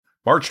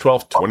March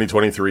 12th,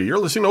 2023. You're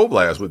listening to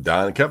Oblast with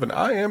Don and Kevin.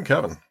 I am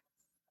Kevin.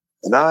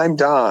 And I'm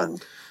Don.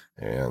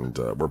 And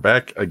we're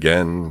back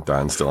again.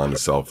 Don's still on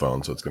his cell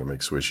phone, so it's going to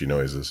make swishy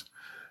noises.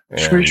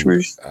 And swish,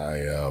 swish.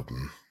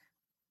 I'm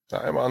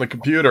on the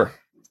computer.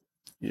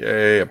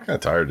 Yay, I'm kind of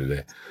tired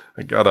today.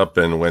 I got up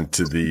and went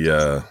to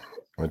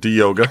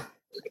yoga.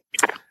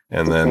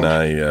 And then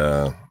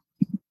I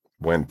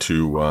went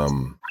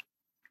to,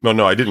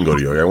 no, I didn't go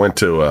to yoga. I went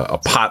to a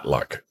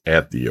potluck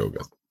at the yoga.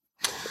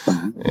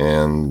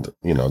 And,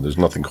 there's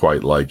nothing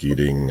quite like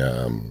eating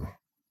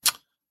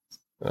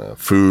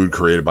food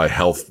created by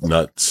health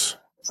nuts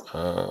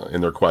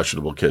in their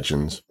questionable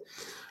kitchens.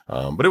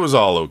 But it was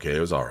all okay.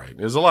 It was all right.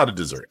 There's a lot of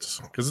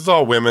desserts because it's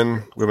all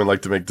women. Women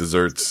like to make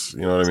desserts.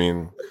 You know what I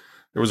mean?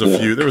 There was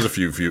a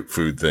few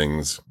food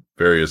things,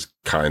 various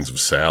kinds of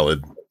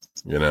salad,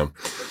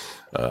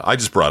 I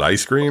just brought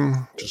ice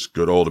cream, just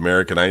good old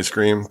American ice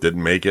cream.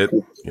 Didn't make it.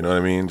 You know what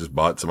I mean? Just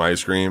bought some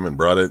ice cream and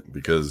brought it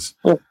because,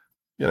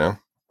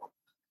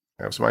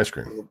 have some ice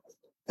cream.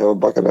 Have a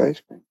bucket of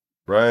ice cream.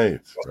 Right.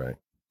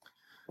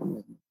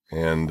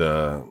 And,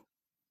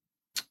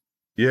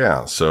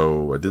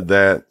 so I did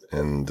that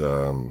and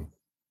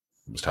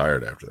was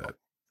tired after that.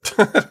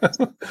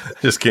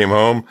 Just came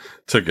home,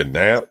 took a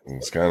nap, and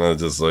it's kind of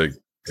just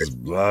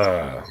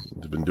blah.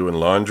 Been doing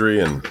laundry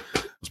and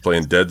was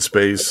playing Dead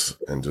Space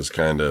and just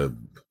kind of,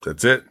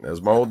 that's it. That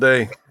was my whole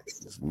day.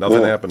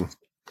 Nothing happened.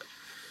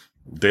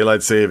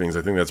 Daylight savings,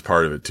 I think that's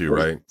part of it too,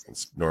 right?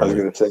 It's normally. I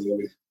was going to say,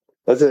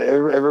 that's it.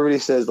 Everybody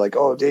says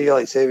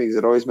daylight savings,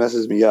 it always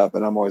messes me up.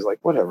 And I'm always like,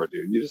 whatever,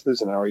 dude. You just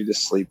lose an hour, you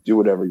just sleep, do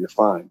whatever, you're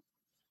fine.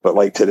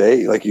 But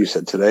today, like you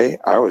said today,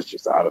 I was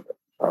just out of it.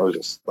 I was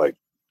just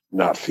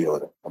not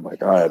feeling it. I'm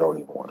like, I don't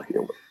even want to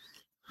feel it.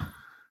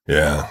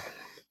 Yeah.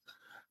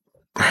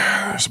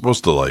 They're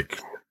supposed to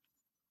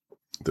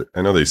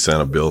I know they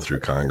sent a bill through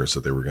Congress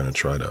that they were going to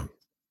try to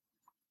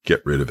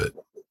get rid of it.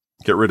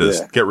 Get rid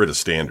of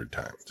standard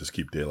time. Just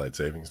keep daylight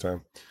savings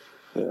time.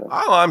 Yeah.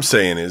 All I'm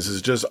saying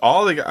is just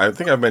I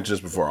think I've mentioned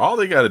this before. All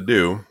they got to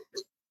do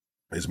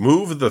is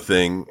move the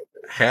thing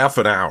half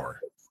an hour.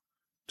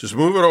 Just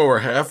move it over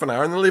half an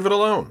hour and then leave it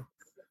alone.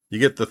 You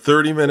get the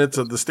 30 minutes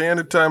of the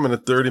standard time and the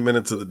 30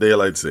 minutes of the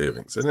daylight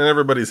savings. And then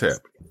everybody's happy.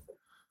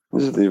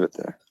 Just leave it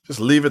there. Just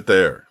leave it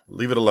there.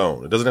 Leave it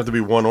alone. It doesn't have to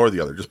be one or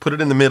the other. Just put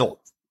it in the middle.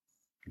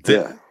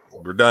 That's it.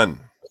 We're done.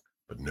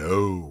 But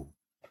no.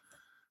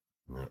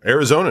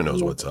 Arizona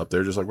knows what's up.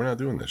 They're just we're not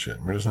doing this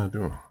shit. We're just not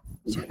doing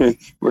it.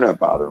 We're not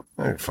bothered.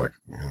 Fuck.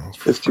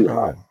 It's too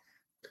hot.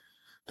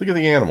 Think of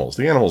the animals.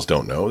 The animals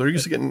don't know. They're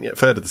used to getting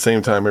fed at the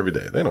same time every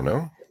day. They don't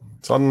know.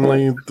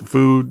 Suddenly the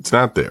food's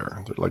not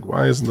there. They're like,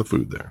 why isn't the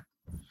food there?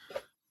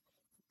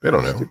 They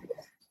don't know.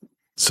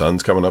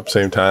 Sun's coming up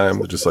same time.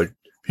 They're just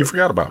he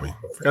forgot about me.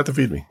 Forgot to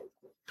feed me.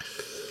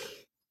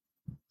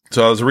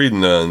 So I was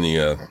reading on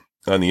the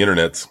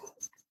internet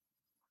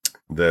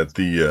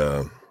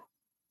that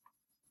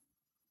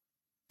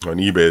on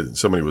eBay,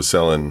 somebody was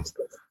selling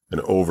an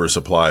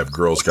oversupply of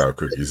Girl Scout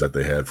cookies that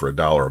they had for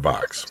 $1 a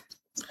box.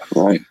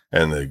 Right.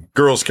 And the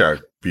Girl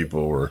Scout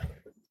people were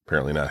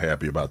apparently not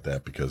happy about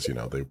that because,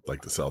 they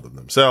like to sell them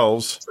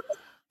themselves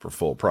for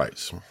full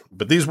price.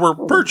 But these were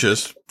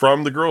purchased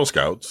from the Girl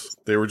Scouts.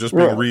 They were just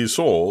being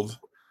resold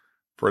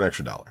for an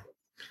extra $1.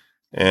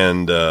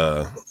 And,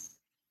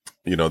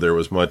 there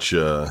was much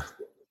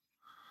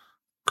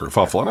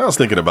kerfuffle. And I was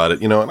thinking about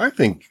it, and I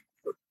think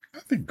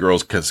Girl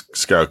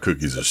Scout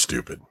cookies are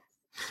stupid.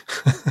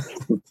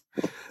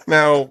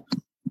 Now,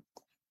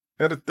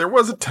 there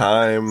was a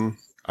time,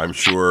 I'm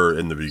sure,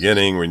 in the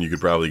beginning when you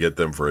could probably get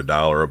them for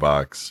 $1 a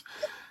box.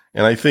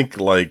 And I think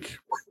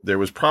there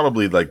was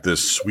probably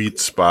this sweet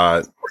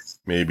spot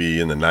maybe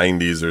in the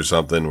 90s or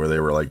something where they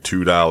were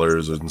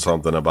 $2 and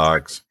something a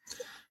box.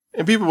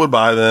 And people would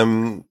buy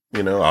them.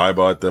 I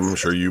bought them. I'm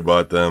sure you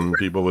bought them.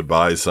 People would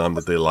buy some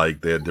that they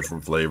liked. They had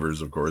different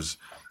flavors, of course.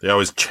 They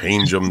always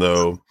change them,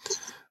 though.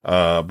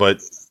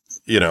 But,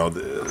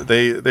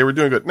 they were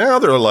doing good. Now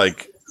they're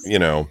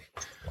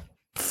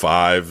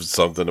 $5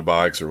 something a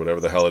box or whatever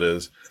the hell it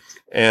is.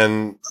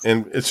 And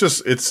it's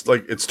just,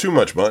 it's too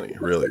much money,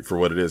 really, for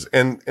what it is.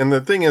 And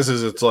the thing is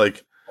it's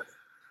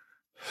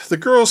the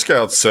Girl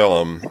Scouts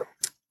sell them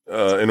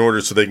in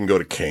order so they can go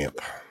to camp.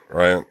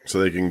 Right. So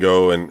they can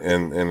go and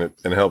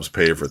it helps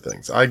pay for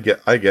things. I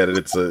get it.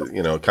 It's a,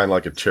 kind of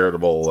like a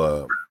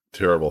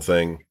charitable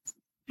thing.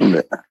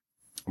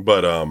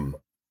 But,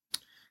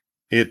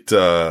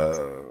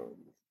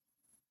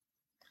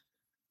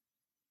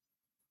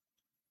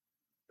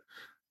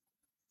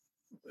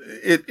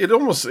 it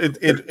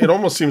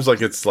almost seems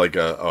like it's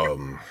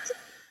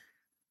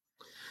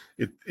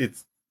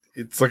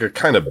it's like a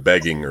kind of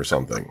begging or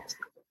something.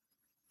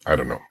 I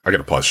don't know. I got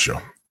to pause the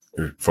show.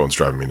 Your phone's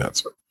driving me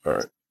nuts. All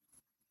right.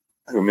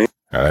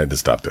 I had to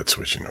stop that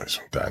swishing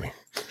noise, Donnie.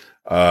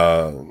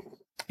 But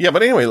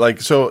anyway,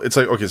 so it's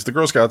okay, so the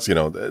Girl Scouts,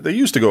 they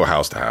used to go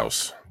house to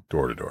house,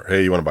 door to door.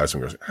 Hey, you want to buy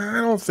some Girl Scouts?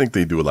 I don't think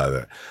they do a lot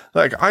of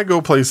that. I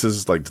go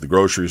places to the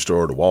grocery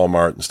store, to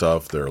Walmart and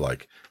stuff. They're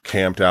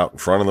camped out in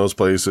front of those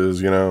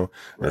places,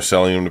 they're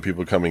selling them to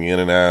people coming in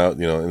and out,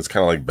 and it's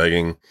kind of like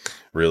begging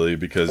really,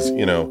 because,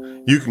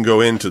 you can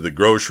go into the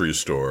grocery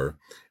store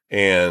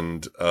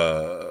and,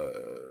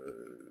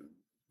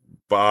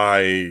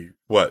 buy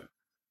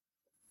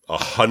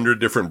 100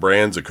 different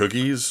brands of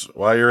cookies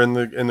while you're in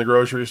the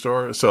grocery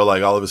store. So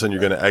like all of a sudden you're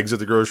going to exit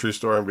the grocery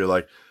store and be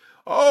like,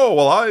 oh,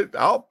 well,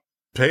 I'll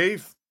pay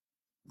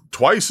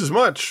twice as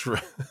much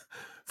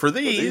for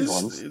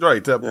these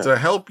right. To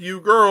help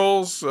you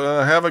girls,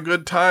 have a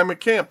good time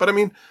at camp. But I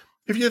mean,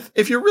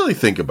 if you really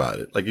think about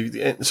it, like,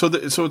 so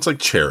it's like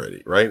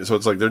charity, right? So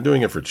it's like, they're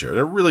doing it for charity.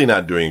 They're really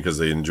not doing it because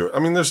they enjoy. I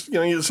mean, there's,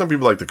 some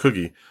people like the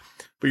cookie,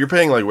 but you're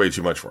paying like way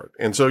too much for it.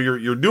 And so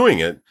you're doing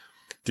it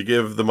to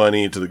give the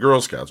money to the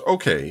Girl Scouts.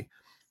 Okay.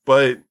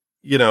 But,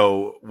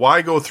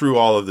 why go through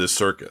all of this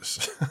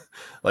circus?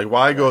 Like,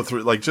 why go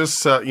through, like,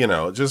 just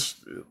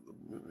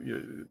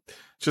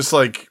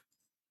like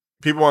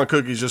people want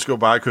cookies, just go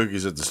buy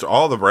cookies at the store.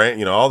 All the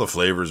brand, all the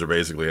flavors are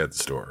basically at the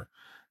store,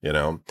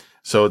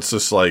 So it's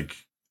just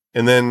like,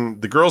 and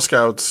then the Girl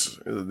Scouts,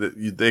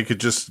 they could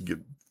just get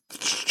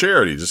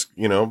charity, just,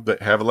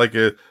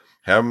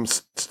 have them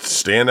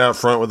stand out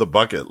front with a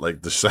bucket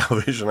like the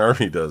Salvation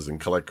Army does and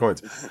collect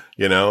coins,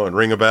 and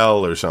ring a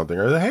bell or something.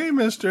 Or, hey,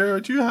 mister,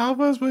 would you help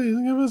us? Please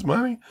give us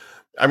money.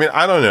 I mean,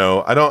 I don't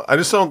know. I don't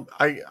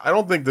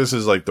think this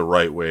is like the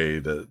right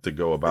way to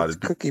go about it.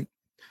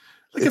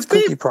 It's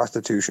cookie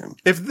prostitution.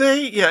 If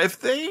they,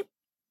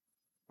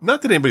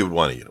 not that anybody would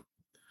want to eat them,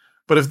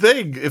 but if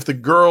the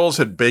girls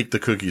had baked the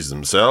cookies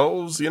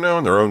themselves, in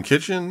their own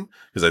kitchen,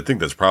 because I think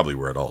that's probably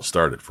where it all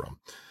started from,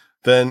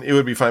 then it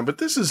would be fine. But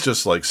this is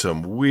just like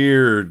some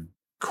weird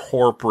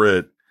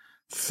corporate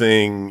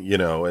thing,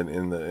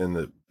 and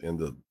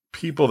the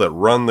people that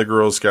run the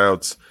Girl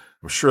Scouts,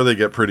 I'm sure they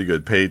get pretty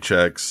good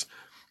paychecks.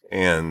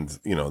 And,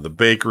 the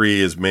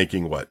bakery is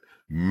making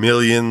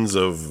millions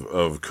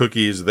of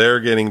cookies. They're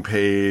getting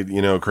paid,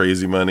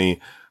 crazy money,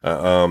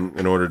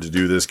 in order to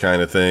do this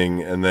kind of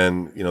thing. And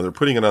then, they're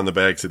putting it on the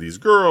backs of these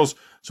girls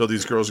so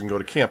these girls can go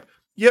to camp.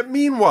 Yet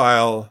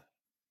meanwhile,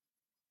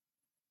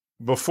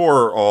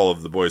 before all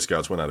of the Boy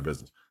Scouts went out of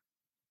business,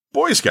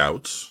 Boy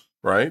Scouts,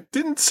 right,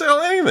 didn't sell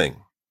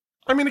anything.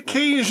 I mean,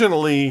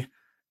 occasionally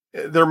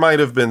there might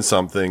have been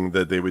something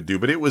that they would do,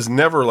 but it was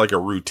never like a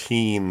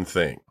routine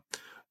thing.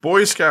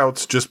 Boy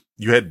Scouts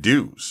you had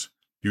dues.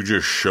 You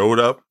just showed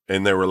up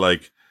and they were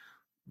like,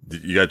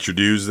 you got your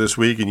dues this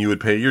week, and you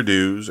would pay your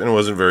dues, and it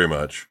wasn't very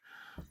much.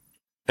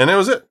 And that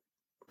was it.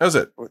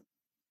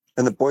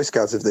 And the Boy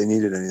Scouts, if they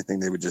needed anything,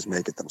 they would just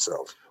make it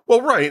themselves.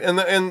 Well, right.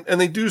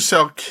 And they do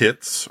sell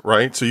kits,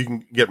 right? So you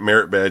can get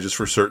merit badges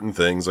for certain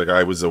things. Like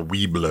I was a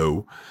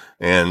Weeblo,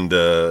 and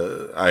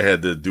I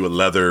had to do a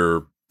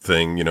leather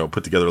thing,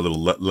 put together a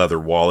little leather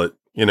wallet,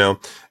 and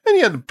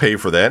you had to pay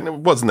for that. And it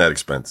wasn't that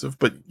expensive,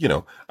 but,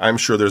 I'm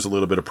sure there's a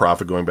little bit of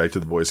profit going back to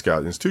the Boy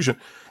Scout institution.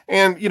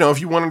 And, if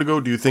you wanted to go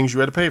do things,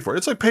 you had to pay for it.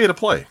 It's like pay to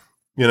play,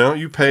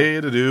 you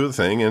pay to do the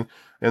thing. And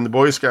the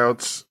Boy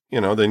Scouts,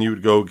 then you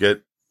would go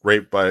get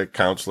raped by a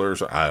counselor.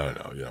 So I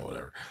don't know,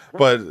 whatever.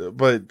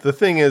 But the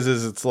thing is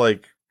it's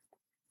like,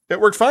 it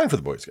worked fine for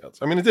the Boy Scouts.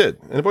 I mean, it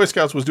did. And the Boy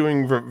Scouts was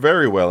doing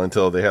very well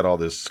until they had all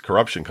this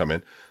corruption come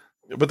in.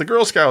 But the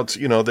Girl Scouts,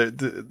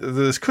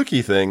 this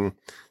cookie thing,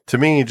 to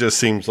me, just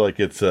seems like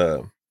it's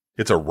a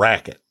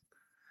racket.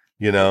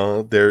 And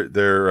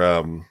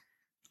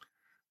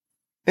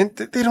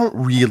they don't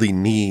really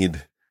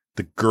need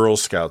the Girl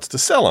Scouts to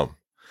sell them.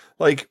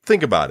 Like,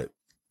 think about it.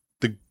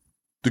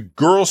 The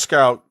Girl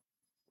Scout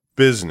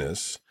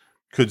business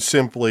could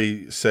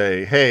simply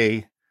say,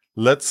 hey,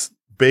 let's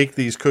bake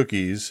these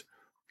cookies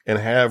and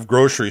have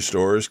grocery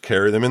stores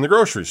carry them in the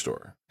grocery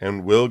store.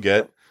 And we'll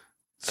get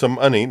some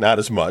money, not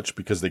as much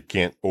because they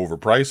can't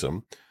overprice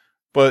them,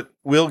 but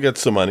we'll get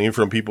some money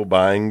from people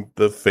buying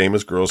the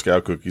famous Girl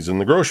Scout cookies in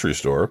the grocery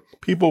store.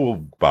 People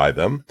will buy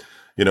them,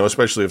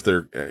 especially if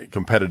they're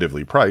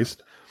competitively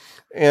priced.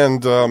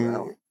 And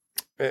then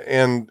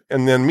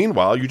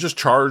meanwhile, you just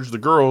charge the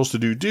girls to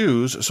do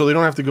dues so they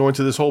don't have to go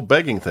into this whole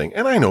begging thing.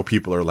 And I know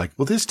people are like,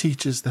 well, this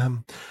teaches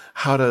them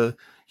how to,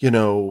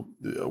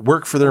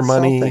 work for their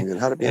money and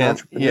how to be an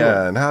entrepreneur.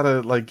 Yeah. And how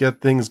to like get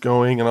things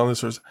going and all this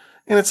sort of stuff.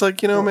 And it's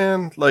like,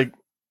 man, like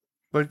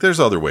there's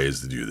other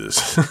ways to do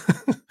this,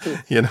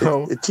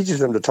 It teaches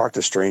them to talk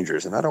to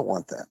strangers, and I don't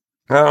want that.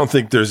 I don't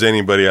think there's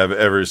anybody I've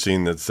ever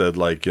seen that said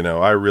like,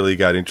 I really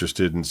got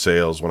interested in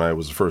sales when I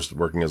was first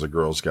working as a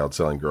Girl Scout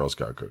selling Girl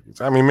Scout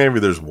cookies. I mean, maybe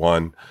there's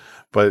one,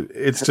 but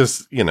it's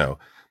just,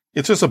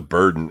 it's just a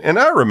burden. And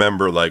I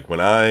remember like when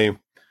I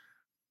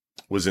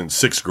was in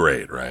 6th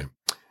grade, right?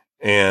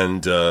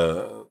 And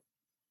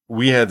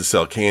we had to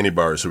sell candy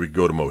bars so we could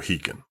go to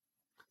Mohican.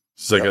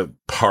 It's like a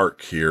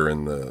park here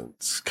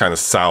it's kind of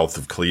south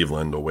of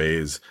Cleveland a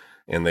ways.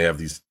 And they have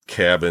these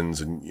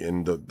cabins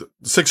and the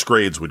 6th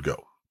grades would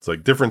go. It's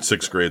like different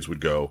 6th grades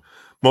would go.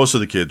 Most of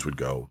the kids would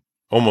go.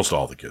 Almost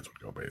all the kids would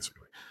go,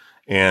 basically.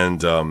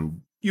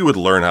 And you would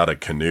learn how to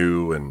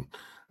canoe and,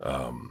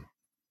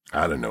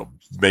 I don't know,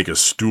 make a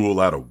stool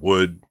out of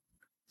wood.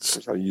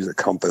 That's how to use a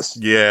compass.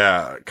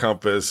 Yeah,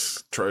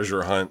 compass,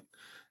 treasure hunt.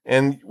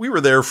 And we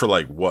were there for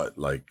like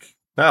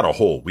not a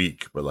whole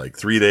week, but like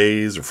 3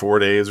 days or 4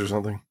 days or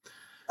something.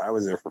 I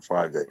was there for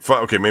 5 days.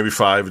 Okay, maybe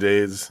 5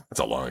 days.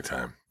 That's a long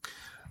time.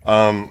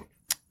 But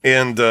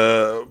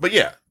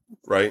yeah,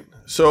 right.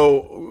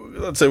 So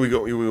let's say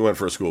we went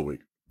for a school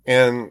week,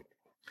 and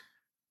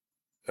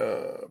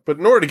but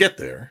in order to get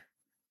there,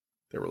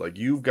 they were like,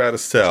 you've got to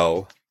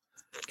sell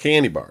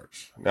candy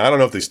bars. Now I don't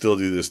know if they still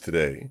do this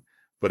today,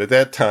 but at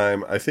that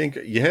time, I think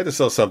you had to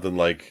sell something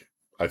like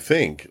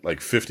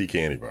 50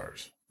 candy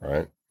bars,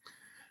 right?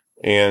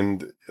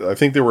 And I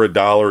think they were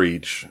 $1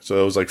 each, so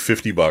it was like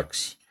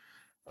 $50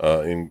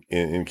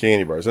 in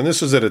candy bars. And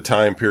this was at a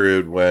time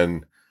period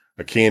when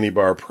a candy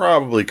bar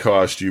probably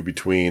cost you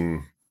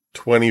between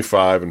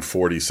 25 and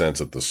 40 cents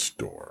at the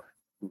store,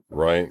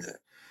 right?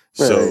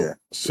 Yeah.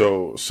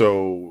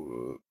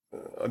 So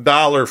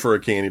 $1 for a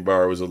candy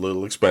bar was a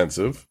little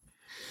expensive,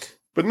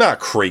 but not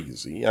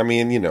crazy. I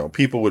mean,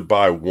 people would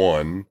buy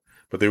one,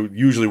 but they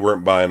usually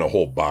weren't buying a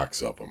whole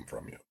box of them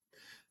from you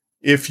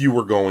if you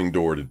were going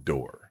door to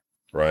door,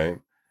 right?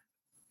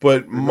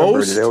 But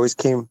it always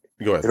came.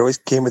 Go ahead. It always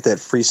came with that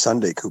free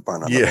Sunday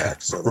coupon on the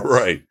back. So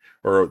right.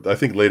 Or I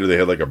think later they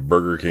had like a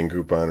Burger King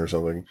coupon or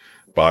something.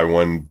 Buy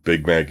one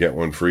Big Mac, get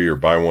one free, or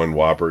buy one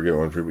Whopper, get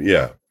one free.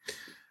 Yeah.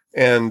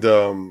 And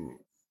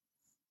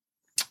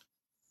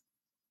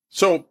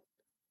so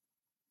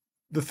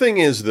the thing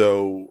is,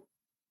 though,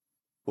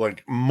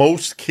 like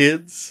most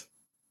kids,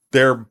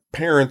 their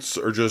parents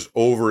are just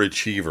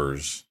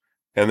overachievers.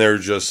 And they're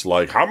just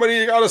like, how many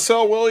you got to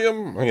sell,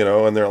 William?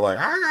 And they're like,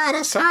 I got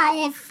to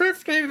sell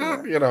 50,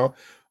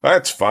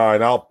 that's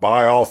fine. I'll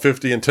buy all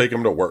 50 and take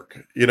them to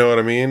work. You know what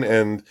I mean?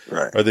 And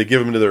Or they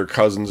give them to their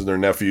cousins and their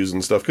nephews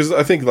and stuff. Because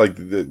I think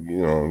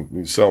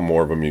you sell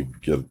more of them, you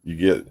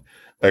get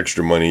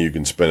extra money you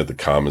can spend at the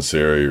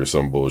commissary or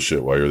some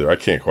bullshit while you're there. I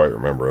can't quite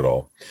remember it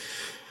all.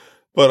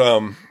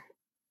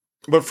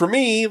 But for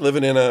me,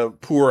 living in a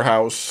poor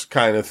house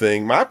kind of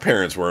thing, my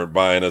parents weren't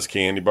buying us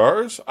candy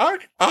bars.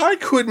 I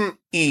couldn't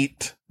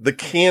eat the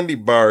candy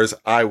bars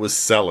I was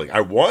selling.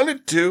 I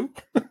wanted to,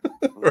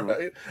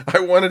 right? I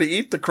wanted to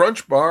eat the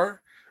Crunch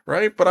Bar,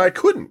 right? But I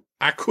couldn't.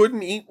 I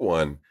couldn't eat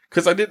one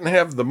because I didn't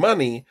have the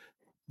money.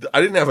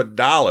 I didn't have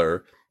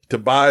 $1 to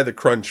buy the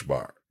Crunch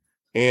Bar.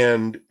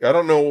 And I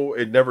don't know,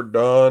 it never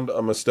dawned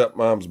on my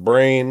stepmom's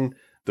brain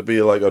to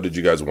be like, oh, did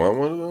you guys want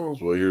one of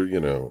those?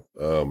 Well,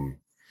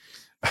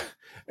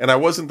 and I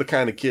wasn't the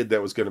kind of kid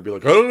that was going to be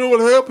like, I don't know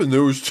what happened.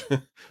 There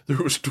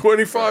was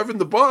 25 in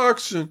the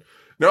box, and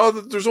now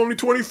that there's only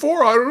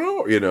 24, I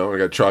don't know. I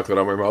got chocolate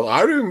on my mouth. I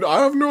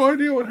have no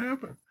idea what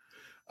happened.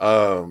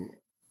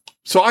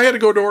 So I had to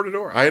go door to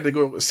door. I had to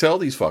go sell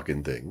these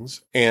fucking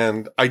things,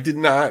 and I did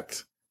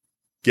not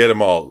get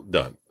them all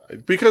done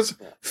because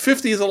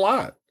 50 is a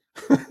lot.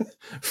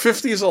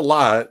 50 is a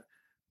lot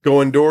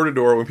going door to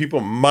door when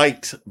people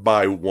might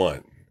buy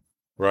one.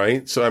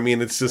 Right. So, I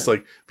mean, it's just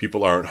like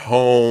people aren't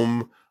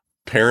home.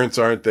 Parents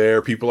aren't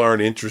there. People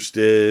aren't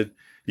interested.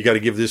 You got to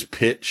give this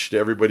pitch to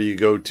everybody you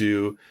go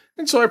to.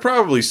 And so I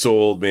probably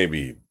sold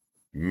maybe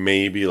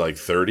like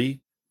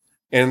 30.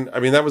 And I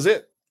mean, that was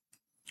it.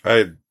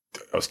 I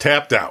was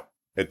tapped out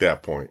at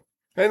that point.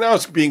 And I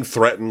was being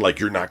threatened, like,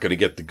 you're not going to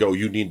get to go.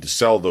 You need to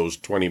sell those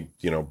 20,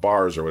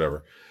 bars or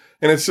whatever.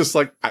 And it's just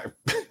like, I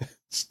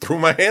just threw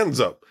my hands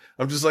up.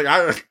 I'm just like,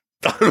 I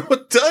don't know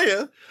what to tell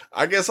you.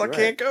 I guess I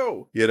can't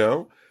go,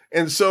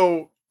 And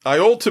so I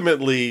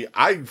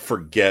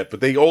forget,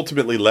 but they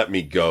ultimately let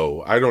me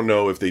go. I don't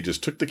know if they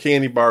just took the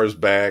candy bars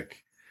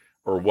back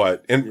or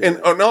what. And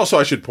also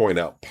I should point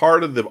out,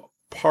 part of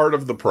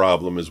the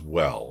problem as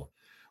well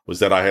was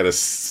that I had a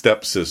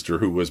stepsister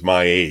who was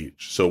my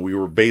age. So we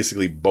were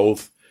basically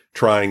both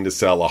trying to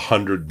sell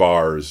 100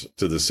 bars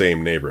to the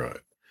same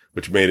neighborhood,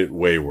 which made it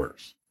way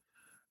worse.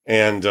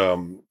 And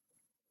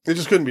it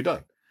just couldn't be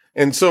done.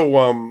 And so,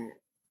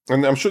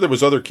 and I'm sure there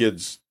was other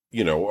kids,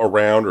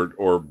 around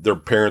or their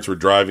parents were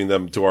driving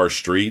them to our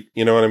street.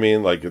 You know what I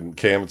mean? Like in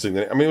canvassing.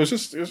 I mean, it was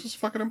just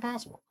fucking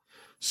impossible.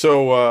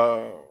 So,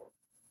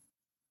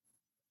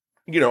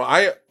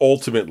 I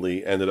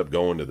ultimately ended up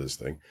going to this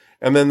thing.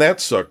 And then that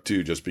sucked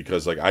too, just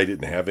because like I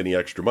didn't have any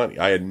extra money.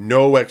 I had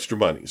no extra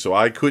money. So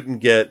I couldn't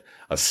get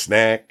a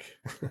snack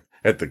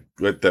at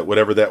that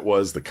whatever that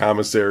was, the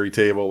commissary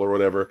table or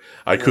whatever.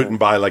 I couldn't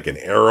buy like an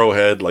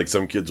Arrowhead, like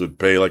some kids would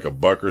pay like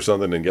 $1 or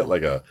something and get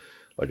like a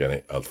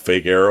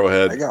fake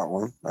Arrowhead. I got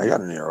one. I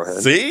got an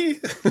Arrowhead. See?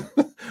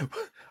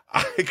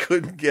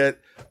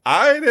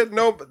 I didn't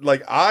know,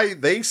 like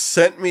they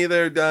sent me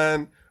there,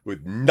 Don,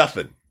 with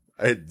nothing.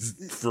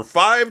 For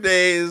 5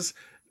 days,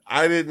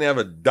 I didn't have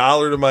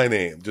 $1 to my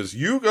name. Just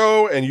you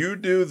go and you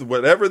do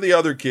whatever the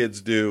other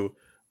kids do,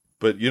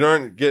 but you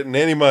aren't getting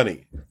any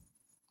money.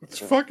 It's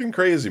fucking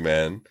crazy,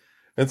 man.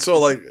 And so,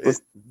 like,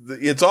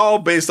 it's all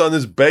based on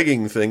this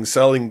begging thing,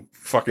 selling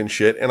fucking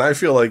shit. And I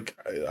feel bad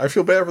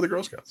for the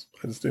Girl Scouts.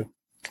 I just do.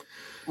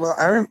 Well,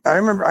 I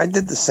remember I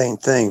did the same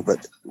thing,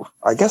 but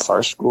I guess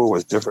our school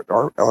was different.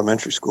 Our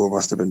elementary school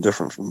must have been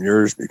different from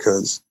yours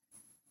because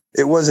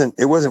it wasn't,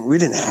 we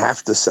didn't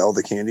have to sell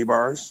the candy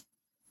bars.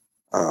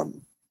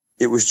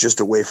 It was just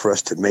a way for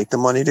us to make the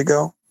money to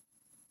go,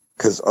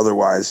 because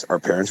otherwise our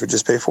parents would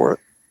just pay for it,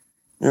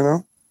 you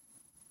know?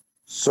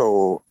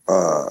 So,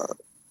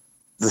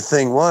 the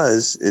thing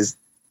is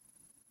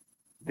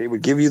they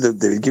would give you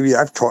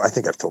I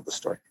think I've told the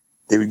story.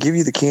 They would give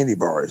you the candy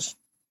bars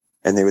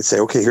and they would say,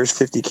 okay, here's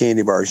 50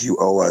 candy bars. You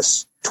owe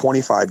us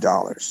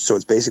 $25. So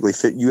it's basically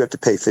you have to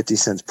pay 50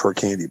 cents per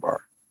candy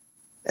bar.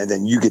 And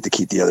then you get to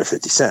keep the other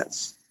 50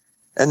 cents.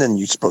 And then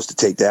you're supposed to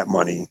take that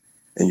money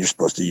and you're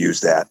supposed to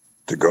use that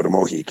to go to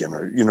Mohican,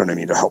 or, you know what I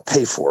mean, to help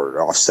pay for it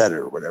or offset it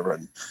or whatever.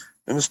 And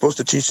it's supposed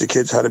to teach the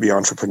kids how to be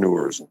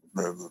entrepreneurs and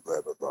blah, blah,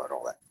 blah, blah, blah, and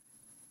all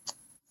that.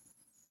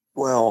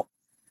 Well,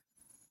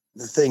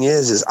 the thing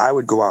is I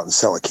would go out and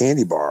sell a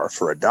candy bar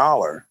for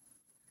 $1.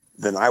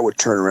 Then I would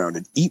turn around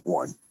and eat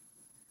one,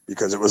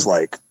 because it was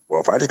like,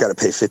 well, if I just got to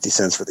pay 50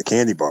 cents for the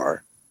candy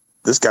bar,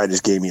 this guy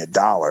just gave me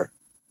 $1.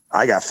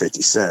 I got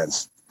 50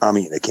 cents. I'm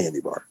eating a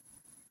candy bar.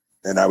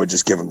 And I would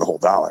just give him the whole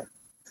 $1.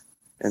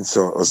 And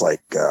so it was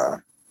like,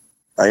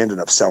 I ended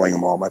up selling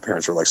them all. My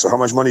parents were like, so how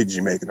much money did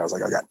you make? And I was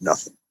like, I got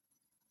nothing.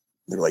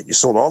 They were like, you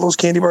sold all those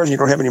candy bars and you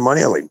don't have any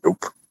money? I was like,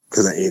 nope.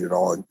 Because I ate it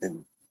all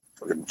in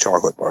fucking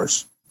chocolate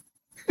bars.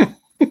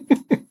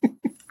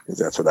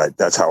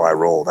 That's how I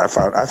rolled. I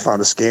found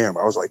a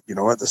scam. I was like, you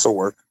know what? This will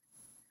work.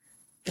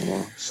 You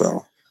know,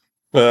 so,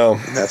 well,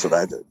 that's what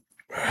I did.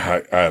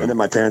 And then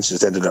my parents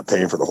just ended up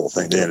paying for the whole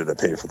thing. They ended up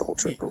paying for the whole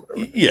trip or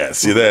whatever. Yeah,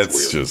 see,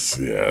 that's just,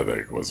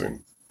 that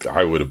wasn't,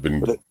 I would have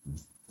been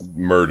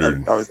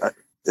murdered.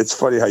 It's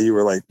funny how you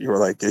were like,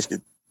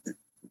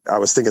 I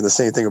was thinking the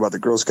same thing about the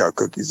Girl Scout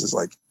cookies. Is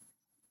like,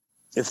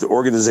 if the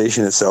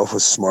organization itself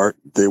was smart,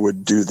 they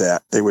would do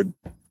that. They would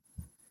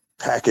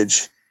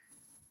package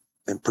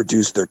and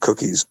produce their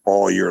cookies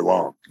all year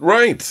long.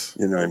 Right.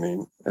 You know what I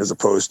mean? As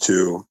opposed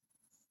to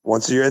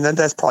once a year. And then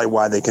that's probably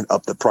why they can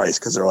up the price,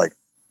 because they're like,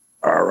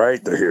 all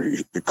right, they're here.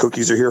 The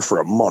cookies are here for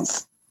a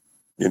month.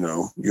 You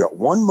know, you got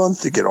 1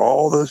 month to get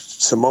all the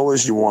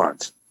Samoas you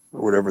want,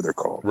 or whatever they're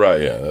called.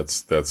 Right. Yeah.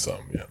 That's some.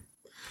 Yeah.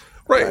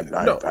 Right.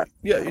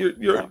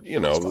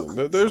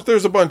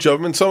 There's a bunch of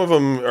them, and some of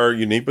them are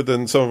unique, but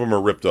then some of them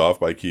are ripped off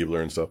by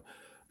Keebler and stuff.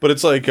 But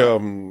it's like,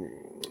 and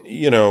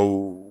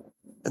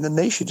then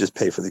they should just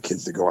pay for the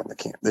kids to go on the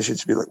camp. They should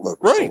just be like,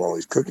 look, right. Sold all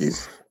these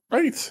cookies.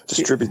 Right.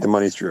 Distribute the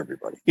money through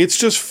everybody. It's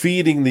just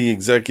feeding the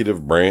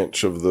executive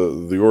branch of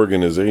the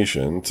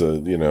organization to,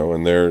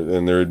 and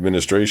their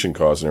administration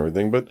costs and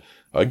everything. But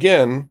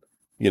again,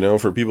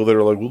 for people that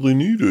are like, well, they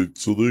need it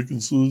so they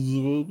can,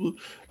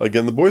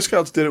 again, the Boy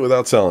Scouts did it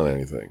without selling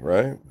anything.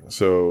 Right.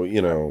 So, I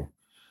don't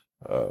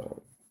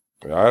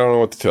know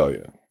what to tell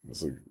you.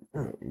 It's like,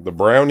 the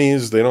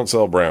brownies, they don't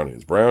sell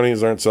brownies.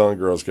 Brownies aren't selling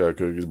Girl Scout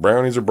cookies.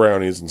 Brownies are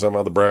brownies, and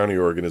somehow the brownie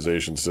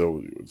organization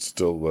still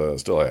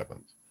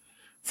happens.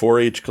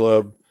 4-H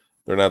club,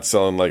 they're not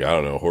selling, like, I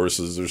don't know,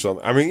 horses or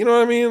something. I mean, you know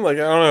what I mean? Like,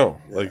 I don't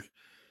know. Yeah. Like,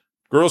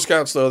 Girl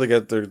Scouts, though,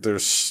 they're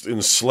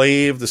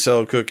enslaved to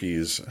sell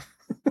cookies.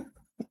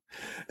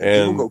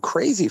 And people go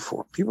crazy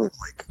for them. People are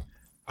like,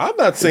 I'm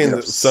not saying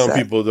that some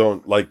people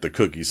don't like the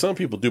cookies. Some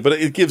people do, but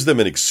it gives them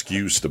an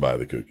excuse to buy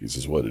the cookies,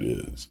 is what it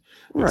is.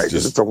 Right,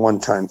 because it's a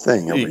one-time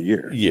thing every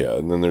year. Yeah,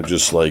 and then they're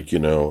just like,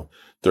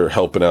 they're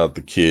helping out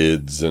the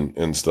kids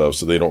and stuff,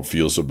 so they don't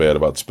feel so bad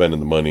about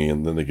spending the money,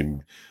 and then they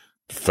can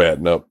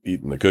fatten up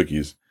eating the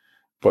cookies.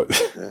 But,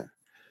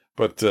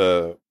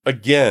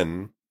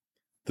 again,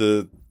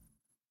 the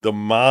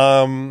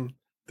mom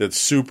that's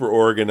super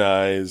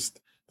organized,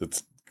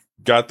 that's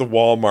got the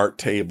Walmart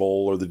table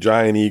or the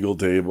Giant Eagle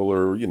table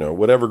or,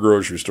 whatever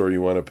grocery store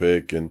you want to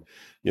pick, and,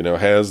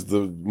 has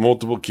the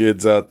multiple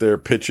kids out there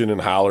pitching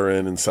and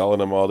hollering and selling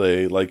them all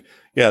day. Like,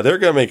 yeah, they're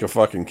going to make a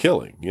fucking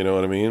killing. You know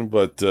what I mean?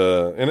 But,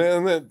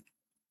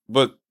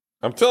 but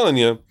I'm telling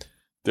you,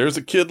 there's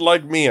a kid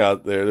like me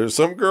out there. There's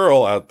some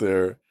girl out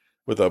there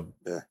with a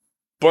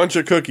bunch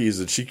of cookies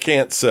that she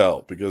can't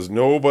sell because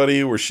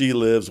nobody where she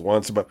lives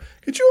wants to buy.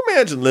 Could you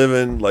imagine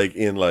living like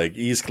in like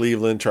East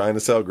Cleveland trying to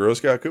sell Girl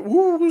Scout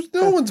cookies?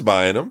 No one's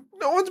buying them.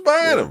 No one's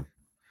buying them.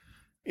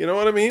 You know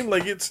what I mean?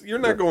 Like you're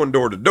not going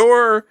door to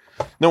door.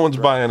 No one's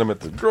buying them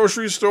at the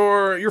grocery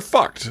store. You're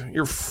fucked.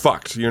 You're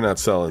fucked. You're not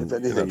selling. If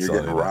anything, you're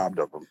getting robbed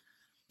of them.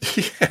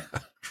 Yeah,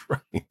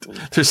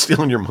 right. They're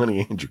stealing your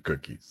money and your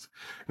cookies.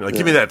 You're like,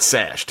 give me that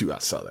sash too.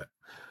 I'll sell that.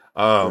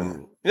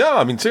 Yeah,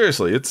 I mean,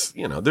 seriously, it's,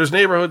 there's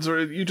neighborhoods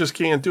where you just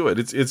can't do it.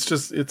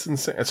 It's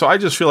insane. So I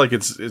just feel like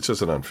it's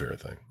just an unfair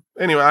thing.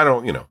 Anyway,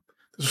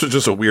 this was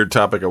just a weird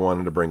topic I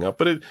wanted to bring up,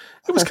 but it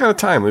was kind of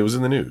timely. It was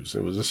in the news.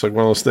 It was just like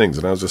one of those things.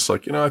 And I was just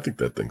like, I think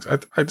that thing's,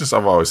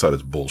 I've always thought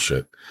it's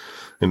bullshit.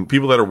 And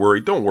people that are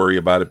worried, don't worry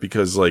about it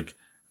because like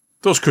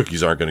those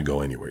cookies aren't going to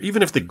go anywhere.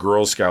 Even if the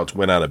Girl Scouts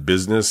went out of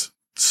business,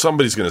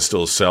 somebody's going to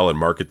still sell and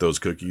market those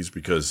cookies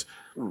because,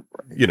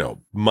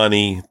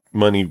 money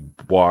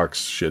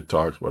walks, shit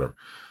talks, whatever.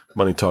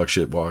 Money talks,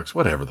 shit walks,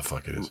 whatever the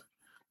fuck it is.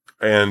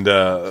 And,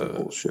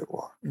 bullshit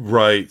walk.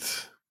 Right.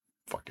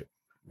 Fuck it.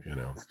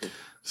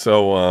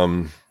 So,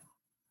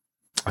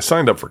 I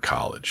signed up for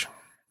college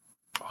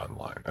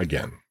online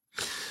again.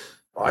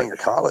 Buying a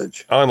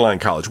college. Online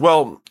college.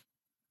 Well,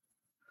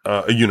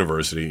 a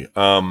university.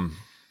 I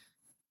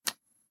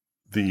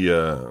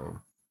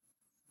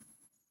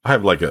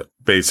have like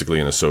basically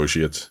an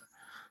associate's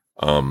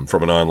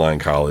from an online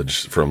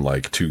college from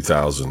like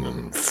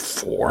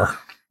 2004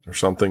 or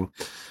something.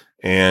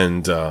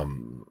 And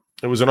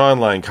it was an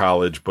online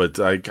college, but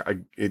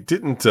it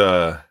didn't,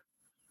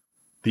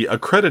 the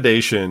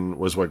accreditation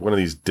was like one of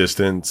these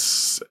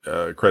distance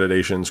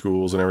accreditation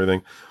schools and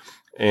everything.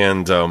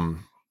 And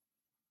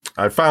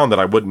I found that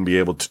I wouldn't be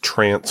able to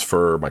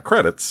transfer my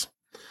credits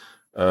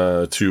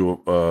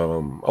to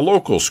a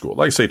local school,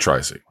 like say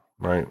Tri-C,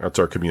 right? That's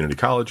our community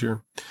college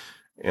here.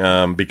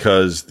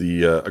 Because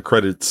the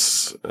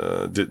accredits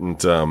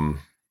didn't,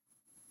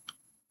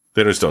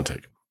 they just don't take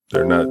it.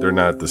 They're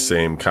not the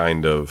same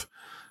kind of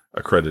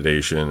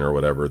accreditation or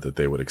whatever that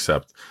they would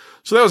accept.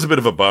 So that was a bit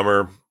of a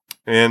bummer.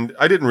 And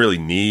I didn't really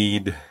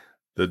need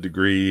the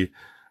degree.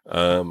 I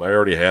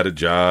already had a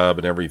job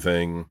and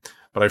everything,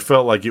 but I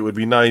felt like it would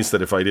be nice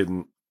that if I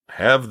didn't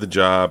have the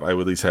job, I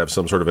would at least have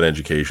some sort of an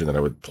education that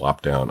I would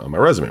plop down on my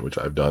resume, which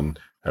I've done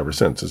ever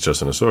since. It's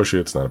just an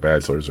associate. It's not a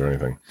bachelor's or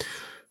anything.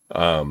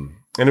 And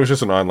it was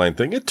just an online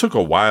thing. It took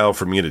a while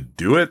for me to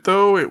do it,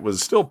 though. It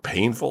was still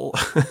painful.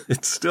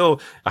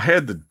 I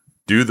had to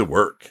do the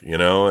work,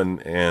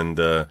 and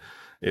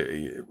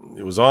it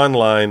was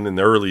online in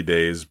the early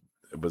days.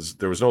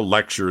 There was no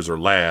lectures or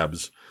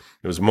labs.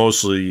 It was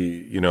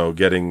mostly,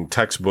 getting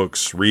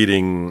textbooks,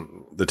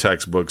 reading the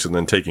textbooks, and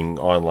then taking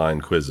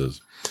online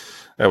quizzes.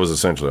 That was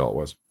essentially all it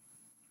was.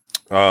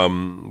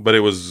 But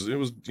it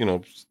was,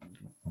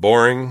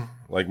 boring,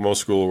 like most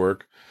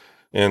schoolwork.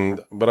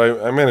 But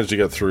I managed to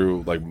get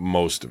through like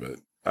most of it.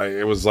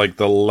 It was like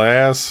the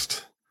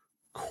last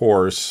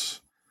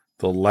course,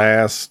 the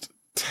last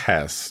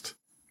test,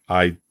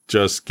 I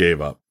just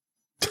gave up.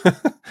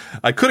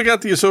 I could have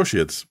got the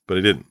associates, but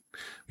I didn't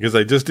because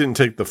I just didn't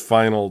take the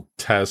final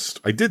test.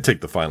 I did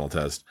take the final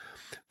test,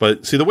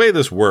 but see the way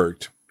this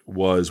worked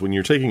was when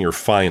you're taking your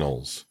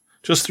finals,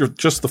 just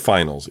the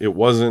finals. It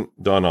wasn't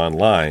done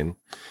online.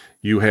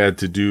 You had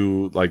to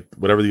do like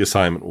whatever the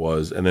assignment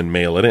was and then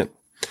mail it in.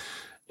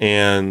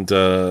 And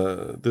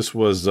this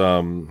was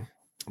the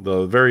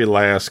very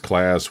last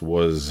class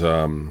was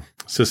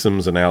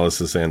systems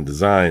analysis and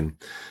design,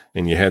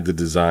 and you had to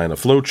design a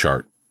flow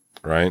chart,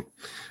 right?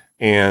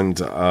 And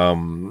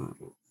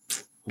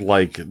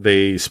like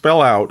they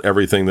spell out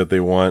everything that they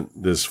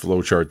want this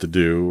flow chart to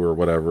do or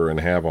whatever and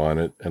have on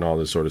it and all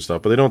this sort of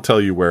stuff, but they don't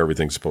tell you where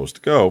everything's supposed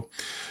to go.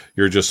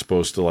 You're just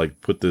supposed to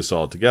like put this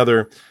all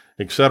together,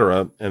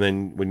 etc. And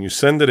then when you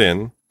send it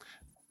in,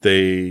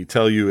 they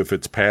tell you if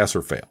it's pass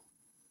or fail.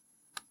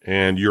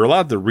 And you're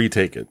allowed to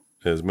retake it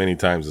as many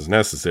times as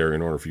necessary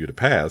in order for you to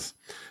pass,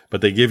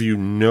 but they give you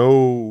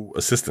no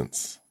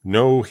assistance,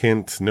 no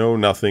hint, no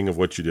nothing of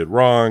what you did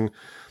wrong,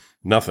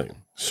 nothing.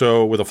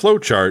 So with a flow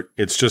chart,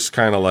 it's just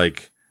kind of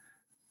like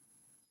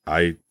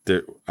I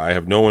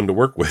have no one to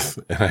work with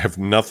and I have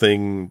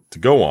nothing to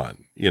go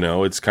on.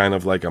 It's kind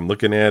of like I'm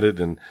looking at it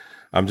and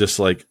I'm just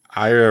like,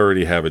 I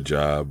already have a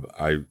job.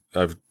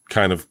 I've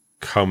kind of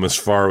come as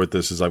far with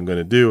this as I'm going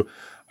to do.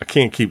 I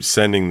can't keep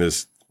sending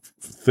this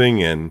thing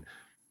in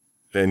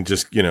and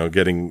just,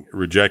 getting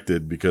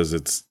rejected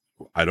because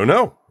I don't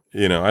know,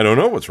 I don't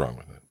know what's wrong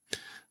with it.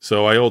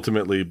 So I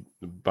ultimately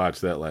botched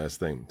that last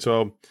thing.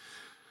 So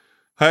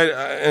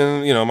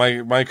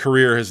my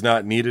career has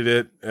not needed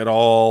it at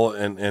all.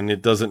 And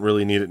it doesn't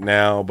really need it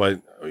now.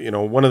 But,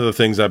 one of the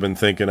things I've been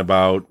thinking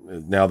about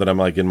now that I'm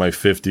like in my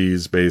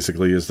 50s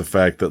basically is the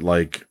fact that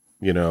like,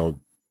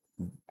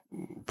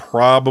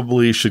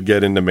 probably should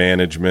get into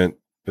management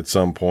at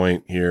some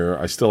point here.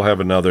 I still have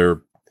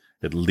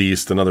at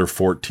least another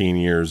 14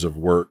 years of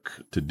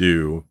work to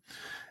do.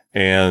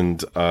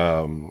 And,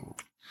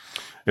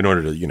 in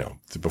order to,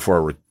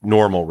 before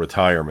normal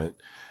retirement.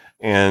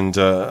 And,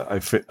 I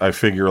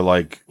figure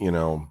like,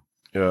 I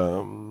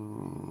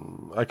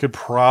could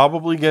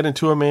probably get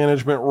into a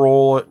management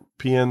role at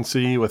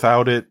PNC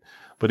without it,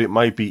 but it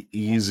might be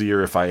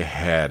easier if I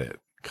had it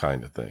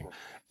kind of thing.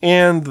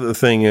 And the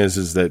thing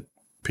is that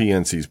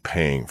PNC's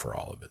paying for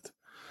all of it.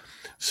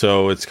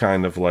 So it's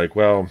kind of like,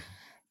 well,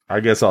 I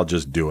guess I'll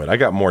just do it. I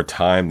got more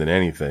time than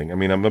anything. I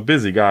mean, I'm a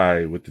busy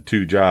guy with the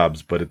 2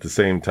 jobs, but at the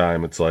same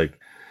time, it's like,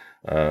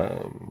 I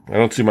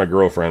don't see my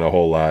girlfriend a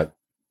whole lot.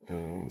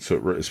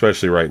 So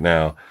especially right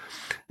now.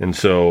 And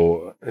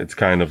so it's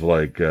kind of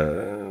like, I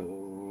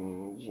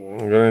don't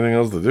got anything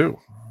else to do.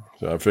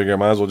 So I figure I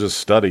might as well just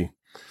study.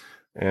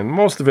 And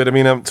most of it, I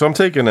mean, I'm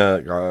taking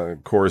a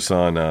course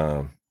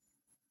on,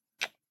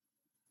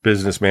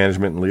 business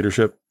management and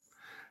leadership.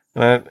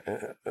 And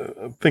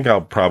I think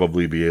I'll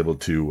probably be able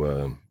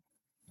to,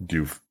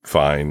 do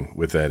fine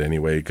with that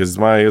anyway, because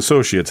my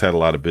associates had a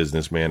lot of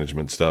business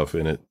management stuff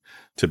in it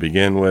to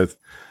begin with,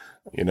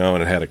 and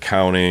it had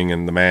accounting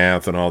and the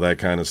math and all that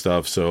kind of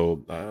stuff.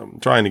 So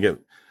I'm trying to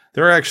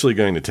they're actually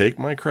going to take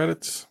my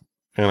credits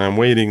and I'm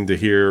waiting to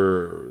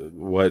hear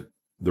what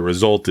the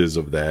result is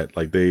of that.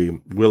 Like they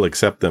will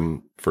accept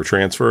them for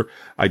transfer.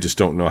 I just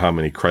don't know how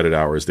many credit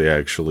hours they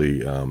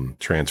actually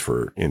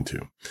transfer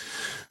into.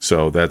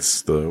 So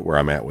that's where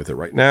I'm at with it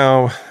right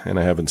now. And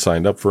I haven't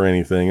signed up for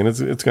anything. And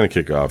it's going to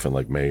kick off in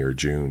like May or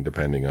June,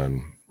 depending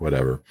on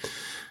whatever.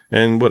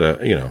 And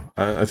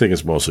I think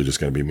it's mostly just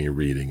going to be me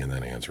reading and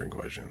then answering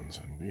questions.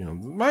 And,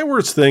 my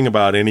worst thing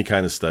about any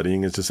kind of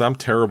studying is just I'm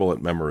terrible at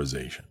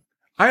memorization.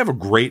 I have a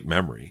great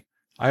memory.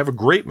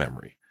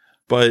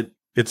 But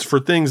it's for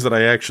things that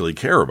I actually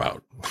care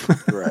about.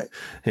 Right.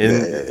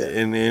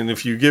 And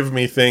if you give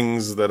me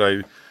things that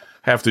I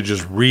have to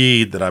just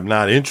read that I'm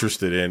not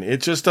interested in,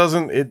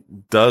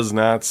 it does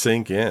not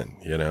sink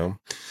in,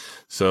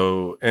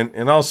 So,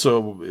 and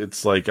also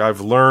it's like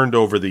I've learned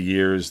over the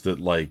years that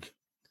like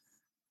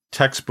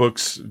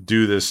textbooks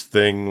do this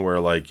thing where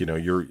like,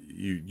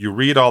 you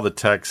read all the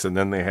text and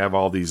then they have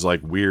all these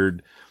like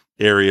weird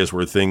areas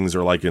where things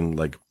are like in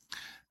like,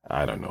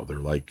 I don't know. They're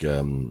like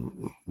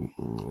on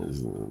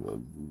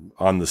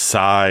the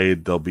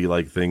side. There'll be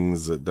like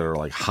things that are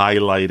like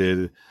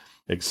highlighted,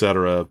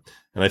 etc.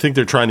 And I think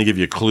they're trying to give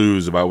you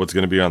clues about what's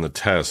going to be on the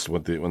test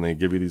when they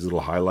give you these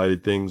little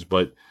highlighted things.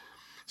 But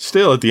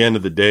still, at the end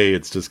of the day,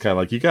 it's just kind of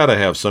like you got to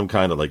have some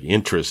kind of like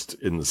interest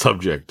in the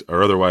subject,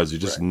 or otherwise you're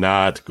just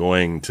not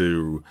going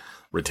to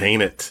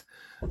retain it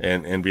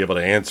and be able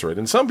to answer it.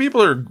 And some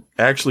people are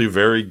actually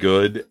very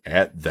good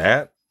at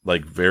that,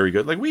 like very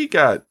good. Like we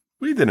did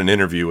an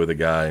interview with a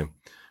guy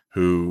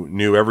who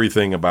knew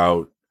everything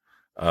about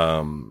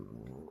our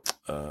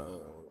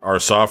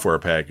software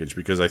package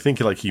because I think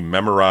like he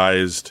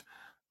memorized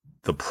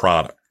the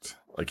product.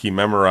 Like he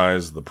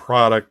memorized the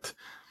product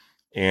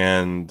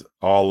and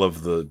all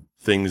of the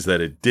things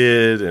that it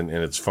did and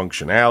its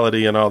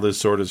functionality and all this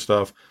sort of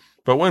stuff.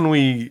 But when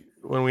we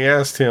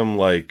asked him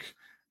like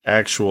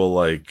actual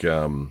like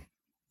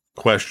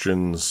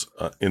questions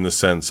in the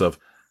sense of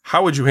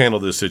how would you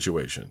handle this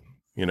situation?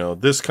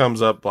 This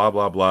comes up, blah,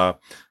 blah, blah.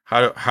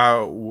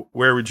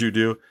 Where would you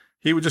do?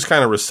 He would just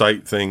kind of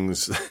recite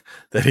things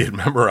that he had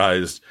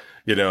memorized,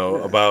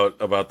 about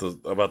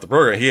the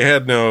program. He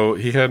had no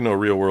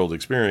real world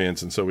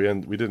experience. And so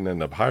we didn't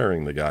end up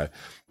hiring the guy,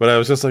 but I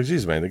was just like,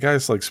 geez, man, the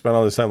guy's like spent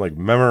all this time, like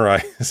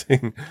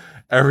memorizing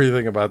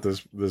everything about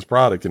this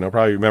product,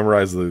 probably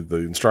memorized the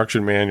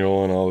instruction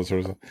manual and all this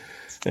sort of stuff.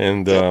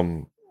 And,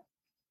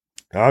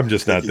 I'm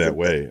just not that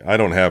way. I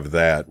don't have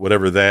that.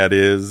 Whatever that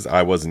is,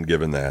 I wasn't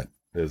given that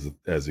as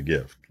a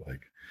gift.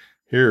 Like,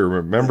 here,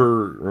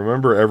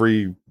 remember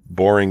every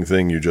boring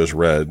thing you just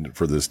read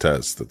for this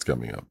test that's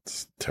coming up.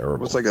 It's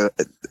terrible. It's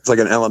like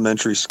an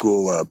elementary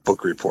school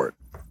book report.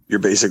 You're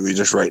basically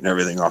just writing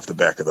everything off the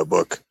back of the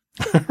book,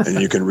 and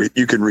you can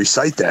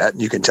recite that,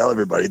 and you can tell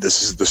everybody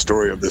this is the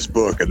story of this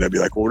book, and they'll be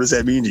like, well, "What does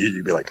that mean to you?"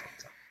 You'd be like,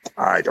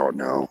 "I don't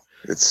know.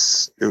 It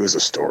was a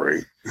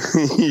story."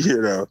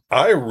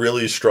 I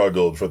really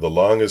struggled for the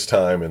longest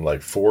time in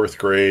like fourth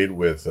grade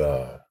with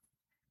the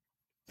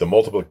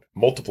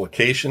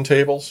multiplication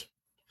tables.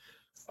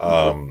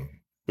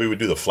 We would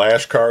do the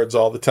flashcards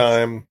all the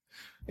time.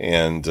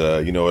 And,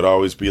 it'd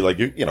always be like,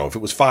 if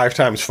it was 5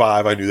 times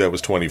 5, I knew that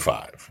was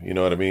 25. You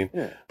know what I mean?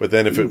 Yeah. But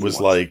then if it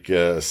was like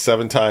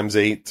 7 times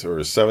 8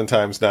 or 7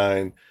 times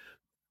 9,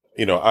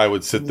 I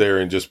would sit there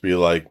and just be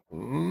like,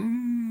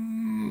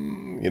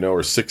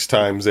 or 6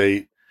 times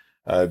 8,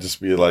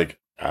 just be like,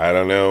 I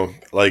don't know.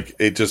 Like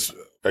I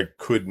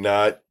could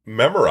not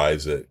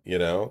memorize it,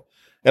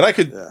 and I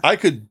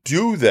could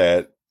do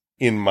that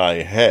in my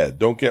head.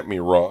 Don't get me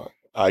wrong.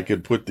 I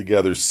could put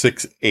together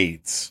 6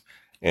 8s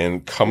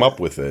and come up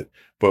with it,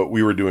 but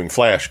we were doing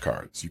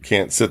flashcards. You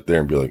can't sit there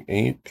and be like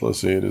 8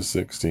 plus 8 is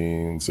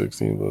 16,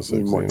 16 plus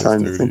 16 more is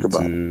time 32, to think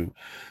about it.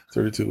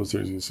 32 plus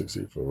 32 is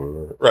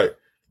 64. Right.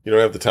 You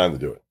don't have the time to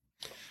do it.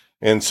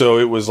 And so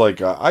it was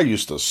like, I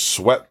used to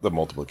sweat the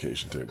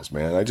multiplication tables,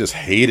 man. I just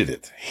hated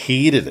it.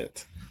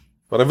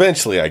 But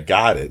eventually I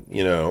got it,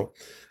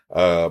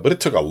 but it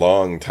took a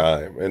long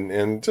time.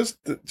 And just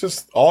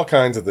all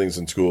kinds of things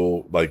in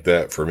school like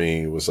that for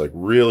me was like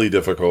really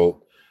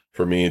difficult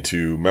for me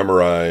to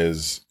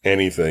memorize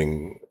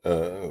anything. I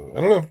don't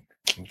know,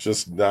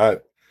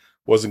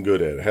 wasn't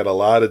good at it. Had a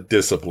lot of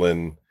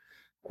discipline,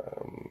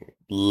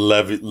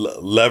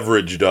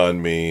 leveraged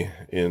on me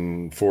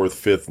in 4th,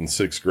 5th, and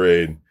 6th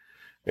grade.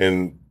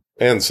 And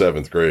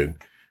 7th grade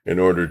in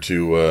order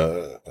to,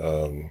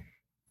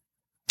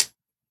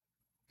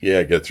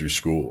 get through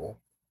school.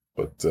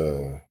 But,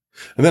 and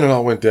then it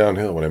all went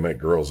downhill when I met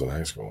girls in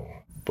high school.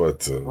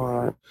 But,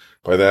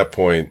 by that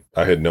point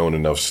I had known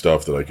enough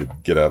stuff that I could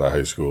get out of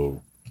high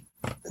school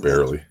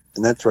barely.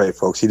 And that's right,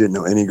 folks. He didn't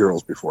know any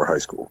girls before high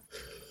school.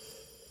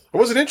 I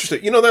wasn't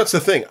interested. That's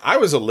the thing. I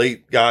was a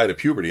late guy to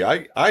puberty.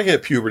 I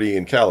hit puberty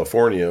in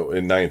California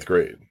in 9th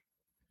grade.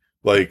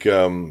 Like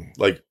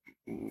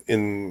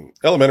in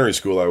elementary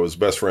school, I was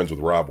best friends with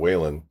Rob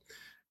Whalen,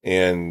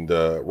 and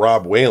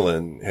Rob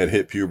Whalen had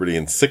hit puberty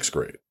in 6th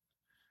grade,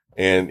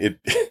 and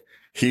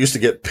he used to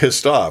get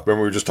pissed off.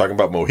 Remember, we were just talking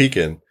about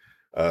Mohican.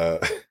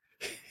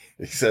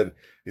 He said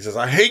He says,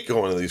 I hate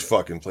going to these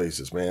fucking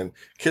places, man.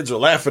 Kids are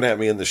laughing at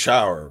me in the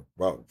shower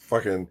about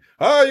fucking,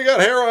 oh, you got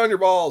hair on your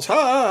balls.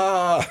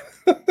 Ha!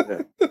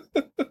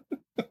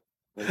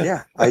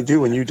 Yeah, I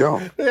do, and you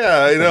don't.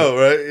 Yeah, I know,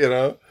 right? You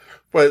know,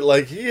 but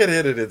like he had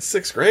hit it in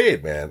 6th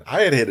grade, man.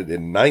 I had hit it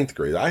in 9th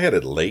grade. I hit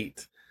it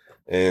late,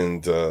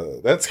 and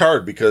that's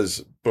hard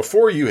because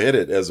before you hit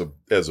it as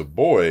a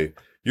boy,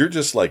 you're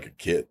just like a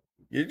kid.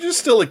 You're just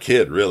still a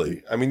kid,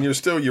 really. I mean,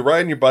 you're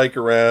riding your bike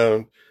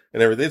around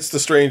and everything. It's the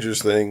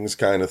strangers things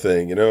kind of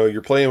thing, you know.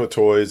 You're playing with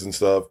toys and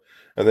stuff,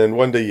 and then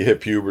one day you hit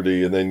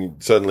puberty, and then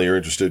suddenly you're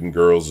interested in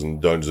girls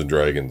and Dungeons and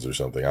Dragons or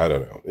something. I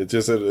don't know. It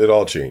just it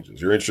all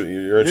changes. You're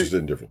interested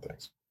in different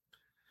things.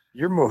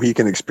 Your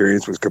Mohican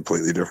experience was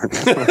completely different.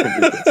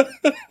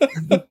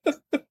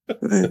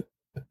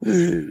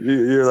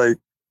 you're like,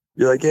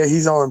 yeah,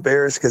 he's all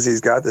embarrassed because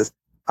he's got this.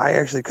 I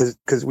actually,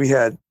 because we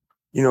had,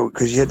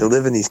 because you had to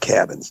live in these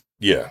cabins.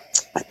 Yeah.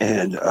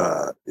 And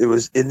it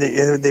was,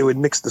 they would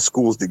mix the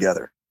schools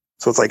together.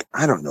 So it's like,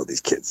 I don't know these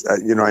kids. I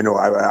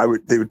know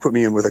they would put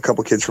me in with a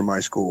couple kids from my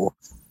school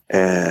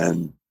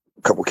and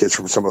a couple kids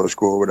from some other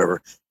school or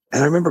whatever.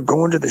 And I remember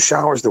going to the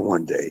showers the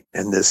one day,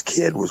 and this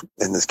kid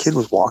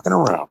was walking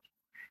around,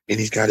 and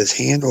he's got his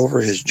hand over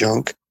his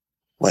junk,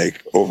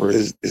 like over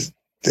his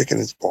dick and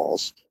his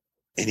balls,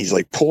 and he's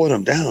like pulling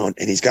them down,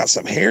 and he's got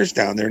some hairs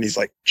down there, and he's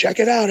like, check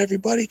it out,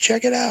 everybody,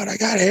 check it out. I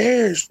got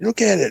hairs.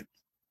 Look at it.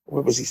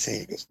 What was he saying?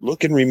 He goes,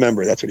 look and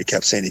remember. That's what he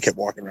kept saying. He kept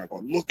walking around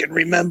going, look and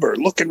remember,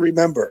 look and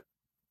remember.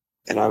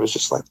 And I was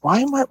just like,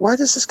 why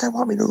does this guy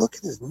want me to look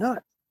at his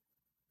nut?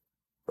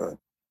 But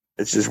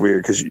it's just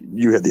weird because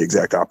you had the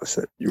exact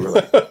opposite. You were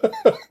like,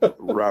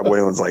 Rob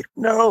Whalen's like,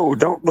 no,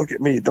 don't look at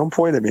me. Don't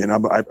point at me. And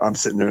I'm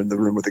sitting there in the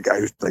room with the guy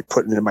who's like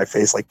putting it in my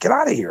face, like, get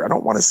out of here. I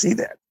don't want to see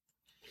that.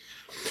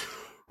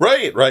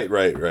 Right.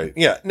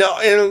 Yeah. No,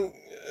 and,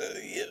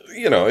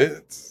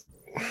 it's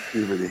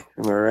puberty.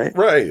 Am I right?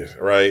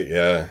 Right.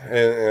 Yeah.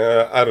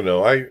 And I don't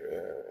know.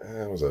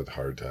 That was a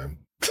hard time.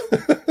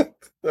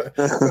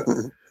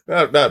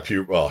 Not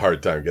puberty. Well,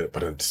 hard time to get it,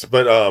 but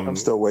I'm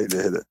still waiting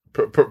to hit it.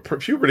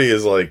 Puberty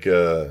is like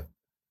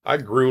I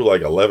grew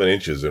like 11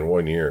 inches in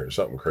 1 year,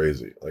 something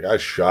crazy. Like I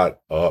shot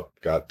up,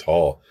 got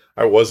tall.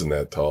 I wasn't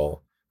that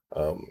tall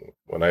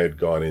when I had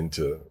gone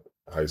into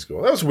high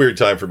school. That was a weird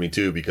time for me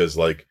too, because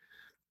like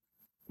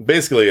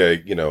basically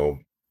I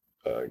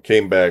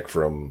came back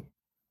from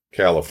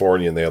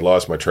California and they had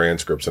lost my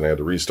transcripts and I had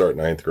to restart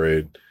 9th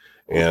grade,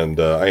 and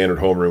I entered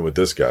homeroom with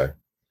this guy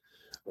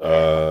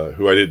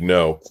who I didn't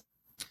know.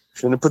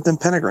 Shouldn't have put them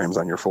pentagrams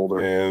on your folder.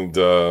 And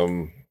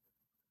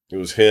it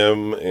was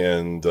him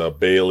and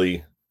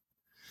Bailey.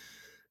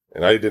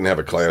 And I didn't have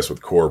a class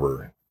with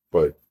Korber,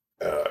 but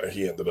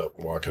he ended up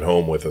walking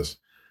home with us,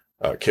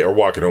 or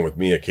walking home with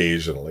me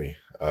occasionally.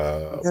 You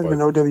have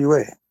an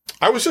OWA.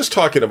 I was just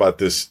talking about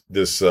this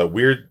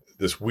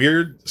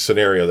weird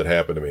scenario that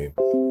happened to me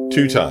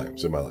 2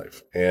 times in my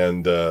life,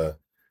 and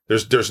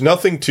there's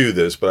nothing to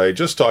this, but I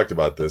just talked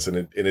about this,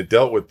 and it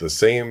dealt with the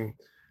same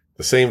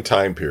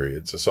time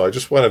periods. So I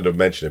just wanted to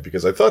mention it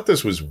because I thought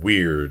this was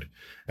weird.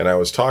 And I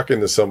was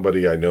talking to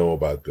somebody I know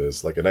about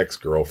this, like an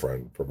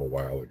ex-girlfriend from a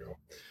while ago.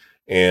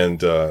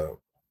 And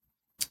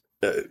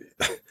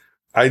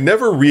I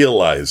never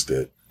realized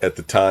it at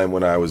the time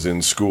when I was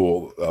in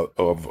school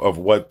of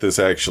what this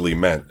actually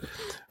meant.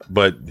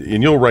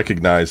 And you'll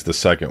recognize the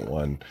second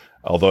one.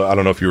 Although I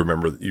don't know if you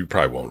remember, you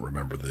probably won't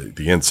remember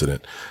the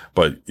incident,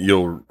 but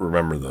you'll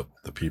remember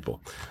the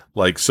people.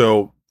 Like,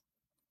 so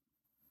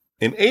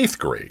in 8th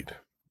grade,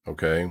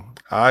 okay,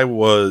 I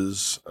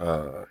was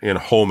in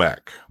home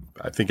ec.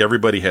 I think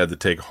everybody had to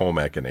take home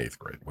ec in 8th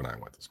grade when I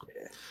went to school.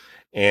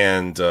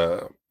 And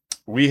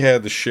we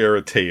had to share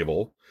a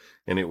table,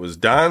 and it was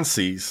Don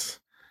Cease,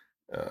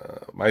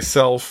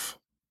 myself,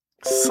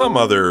 some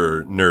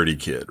other nerdy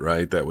kid,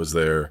 right, that was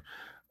there,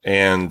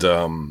 and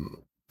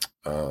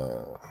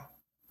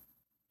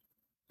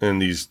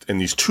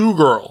these 2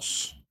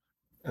 girls,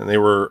 and they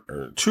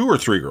were 2 or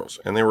 3 girls,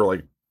 and they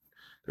were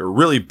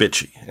really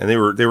bitchy, and they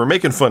were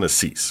making fun of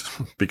Cease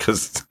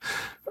because,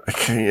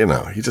 he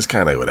just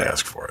kind of would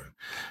ask for it.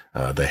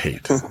 The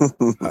hate.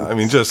 I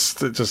mean, just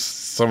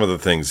some of the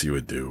things he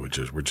would do, which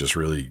were just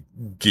really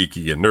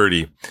geeky and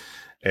nerdy.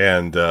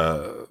 And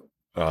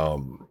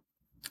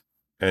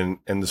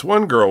this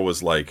one girl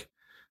was like,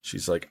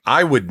 she's like,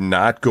 I would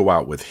not go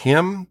out with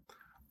him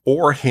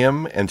or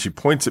him. And she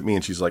points at me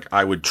and she's like,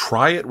 I would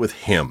try it with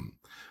him,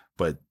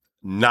 but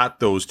not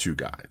those 2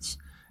 guys.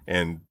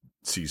 And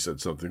she said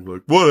something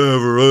like,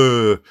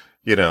 whatever,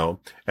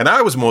 and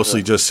I was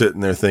mostly just sitting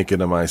there thinking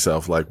to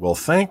myself, like, well,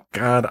 thank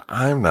God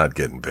I'm not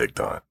getting picked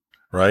on.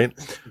 Right.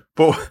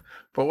 But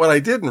what I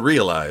didn't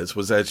realize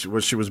was that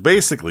what she was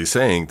basically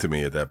saying to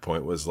me at that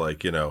point was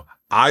like,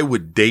 I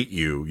would date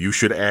you. You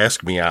should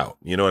ask me out.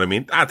 You know what I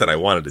mean? Not that I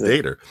wanted to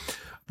date her,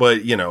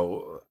 but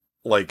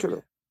like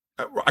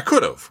I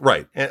could have.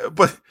 Right.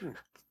 But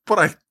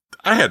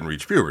I hadn't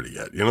reached puberty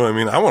yet. You know what I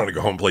mean? I wanted to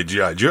go home and play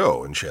G.I.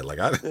 Joe and shit. Like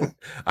I want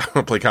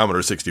to play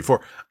Commodore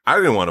 64. I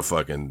didn't want to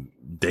fucking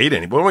date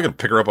anybody. Am I going to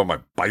pick her up on my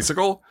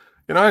bicycle?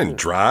 I didn't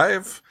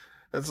drive.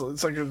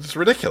 It's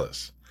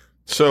ridiculous.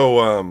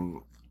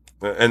 So,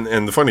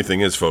 and the funny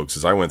thing is, folks,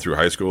 is I went through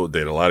high school,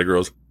 dated a lot of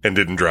girls, and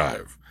didn't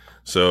drive.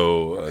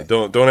 So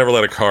don't ever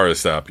let a car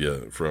stop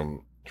you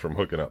from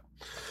hooking up.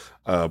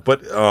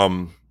 But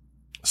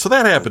so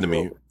that happened to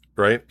me,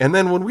 right? And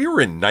then when we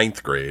were in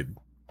ninth grade,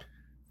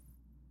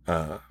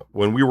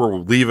 when we were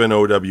leaving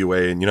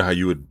OWA, and you know how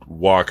you would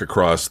walk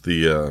across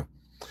the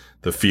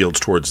fields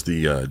towards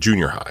the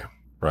junior high,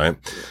 right?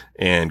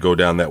 And go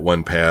down that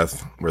one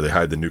path where they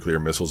hide the nuclear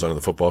missiles under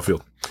the football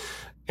field.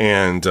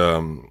 And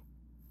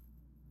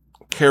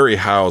Carrie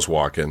Howe's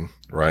walking,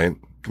 right?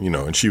 You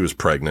know, and she was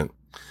pregnant.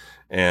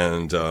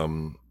 And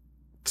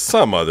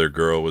some other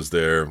girl was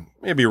there,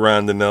 maybe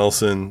Rhonda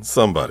Nelson,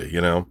 somebody,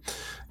 you know,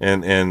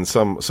 and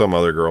some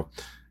other girl.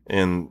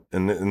 And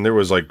there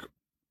was like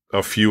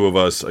a few of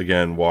us,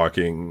 again,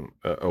 walking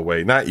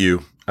away. Not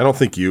you. I don't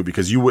think you,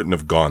 because you wouldn't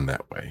have gone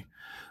that way.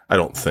 I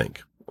don't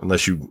think.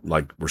 Unless you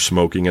like were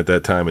smoking at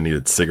that time and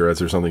needed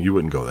cigarettes or something, you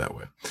wouldn't go that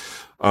way.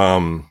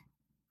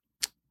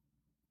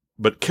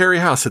 But Carrie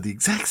Howe said the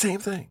exact same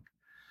thing.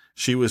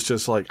 She was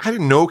just like, I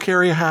didn't know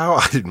Carrie Howe.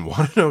 I didn't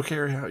want to know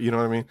Carrie Howe. You know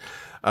what I mean?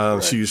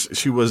 Right.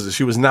 She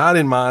was not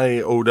in my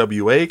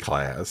OWA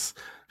class.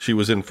 She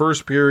was in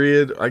first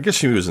period. I guess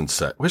she was in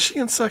second. Was she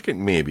in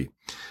second? Maybe.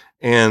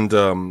 And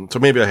so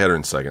maybe I had her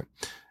in second.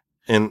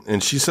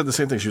 And she said the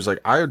same thing. She was like,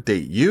 I would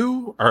date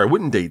you, or I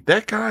wouldn't date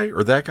that guy,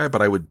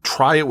 but I would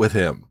try it with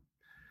him.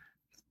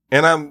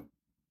 And I'm,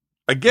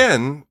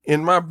 again,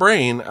 in my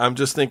brain, I'm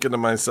just thinking to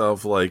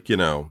myself, like, you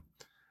know,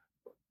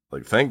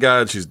 like, thank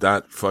God she's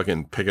not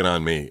fucking picking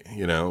on me,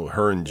 you know,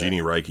 her and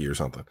Jeannie Reike or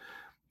something.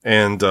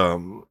 And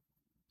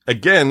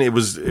again, it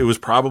was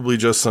probably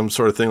just some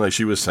sort of thing, like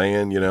she was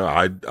saying, you know,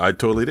 I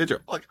totally did you.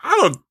 Like,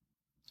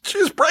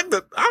 she's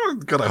pregnant. I'm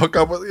gonna hook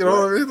up with, you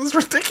know what I mean? It's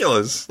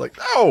ridiculous. Like,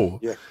 no.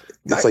 Yeah.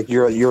 It's like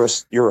you're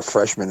a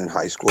freshman in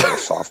high school or a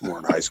sophomore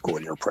in high school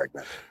and you're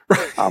pregnant.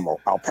 Right.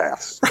 I'll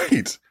pass.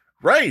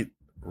 Right.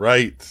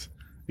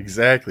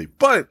 Exactly.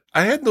 But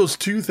I had those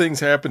two things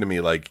happen to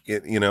me, like,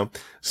 you know,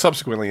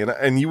 subsequently.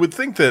 And you would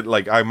think that,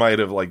 like, I might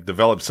have, like,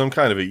 developed some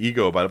kind of an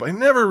ego about it, but I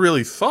never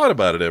really thought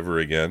about it ever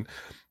again.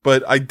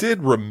 But I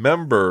did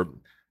remember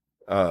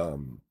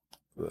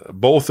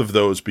both of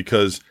those,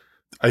 because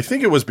I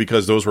think it was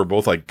because those were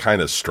both, like,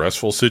 kind of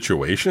stressful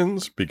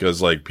situations,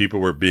 because, like, people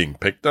were being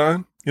picked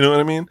on. You know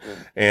what I mean?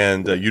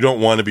 And you don't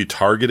want to be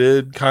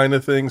targeted, kind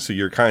of thing. So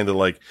you're kind of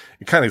like,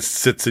 it kind of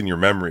sits in your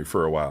memory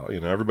for a while. You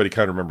know, everybody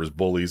kind of remembers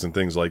bullies and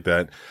things like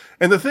that.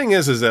 And the thing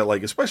is that,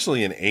 like,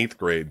 especially in eighth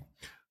grade,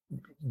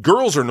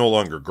 girls are no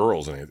longer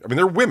girls in eighth. I mean,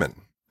 they're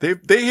women.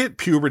 They hit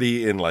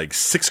puberty in like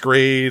sixth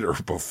grade or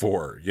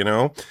before, you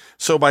know?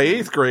 So by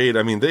eighth grade,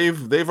 I mean,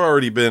 they've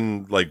already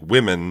been like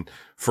women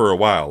for a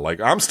while. Like,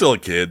 I'm still a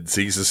kid,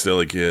 Cease is still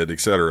a kid,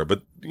 etc.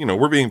 But, you know,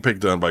 we're being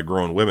picked on by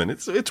grown women.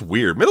 It's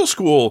weird. Middle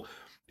school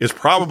is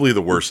probably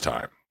the worst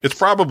time. It's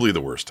probably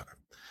the worst time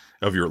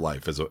of your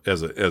life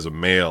as a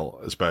male,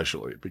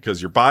 especially,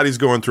 because your body's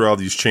going through all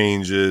these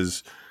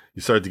changes.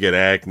 You start to get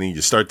acne.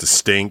 You start to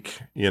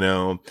stink, you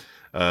know.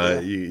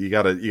 You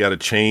gotta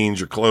change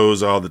your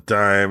clothes all the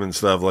time and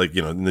stuff, like,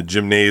 you know, in the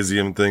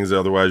gymnasium, things.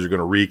 Otherwise you're going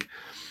to reek.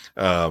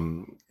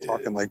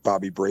 Talking like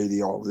Bobby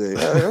Brady all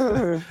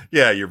day.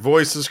 Yeah. Your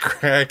voice is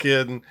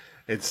cracking.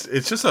 It's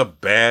just a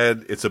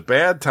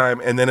bad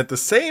time. And then at the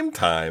same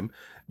time,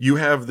 you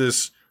have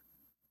this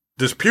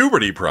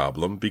puberty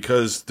problem,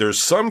 because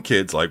there's some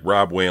kids like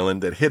Rob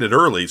Whalen that hit it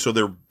early. So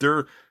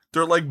they're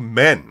like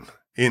men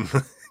in,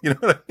 you know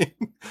what I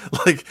mean?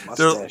 Like,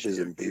 mustaches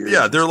and beards.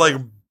 Yeah. They're like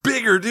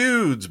bigger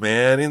dudes,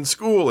 man, in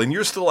school, and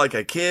you're still like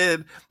a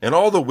kid, and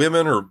all the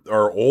women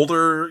are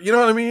older, you know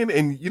what I mean?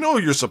 And you know,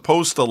 you're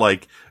supposed to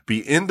like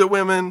be into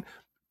women,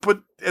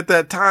 but at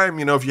that time,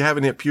 you know, if you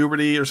haven't hit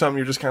puberty or something,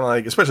 you're just kind of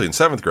like, especially in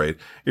seventh grade,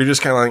 you're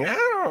just kind of like, I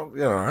don't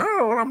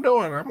know what I'm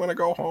doing. I'm going to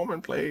go home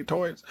and play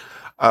toys.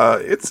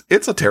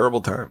 It's a terrible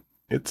time.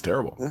 It's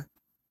terrible.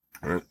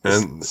 Yeah.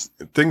 And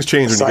things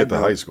change when you get to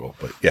high school,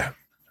 but yeah.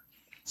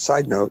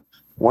 Side note,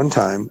 one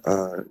time,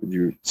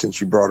 since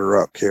you brought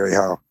her up, Carrie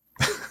Howe,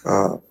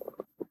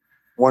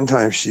 one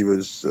time she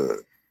was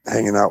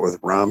hanging out with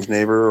Rom's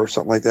neighbor or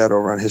something like that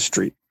over on his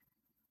street.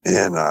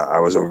 And I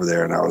was over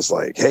there and I was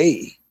like,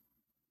 hey,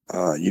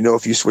 you know,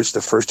 if you switch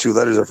the first two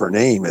letters of her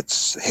name,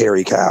 it's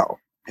Harry Cow.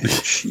 And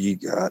she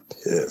got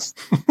pissed.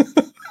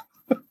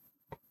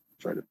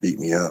 Tried to beat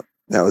me up.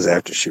 That was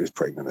after she was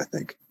pregnant, I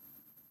think.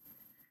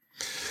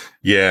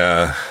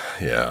 Yeah.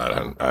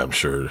 I'm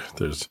sure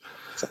there's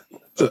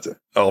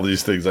all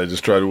these things I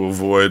just try to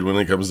avoid when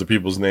it comes to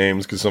people's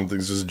names, because some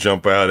things just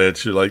jump out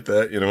at you like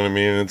that. You know what I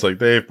mean? It's like,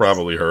 they've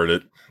probably heard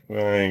it. I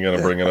ain't going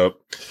to bring it up.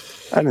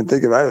 I didn't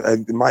think of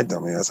it. My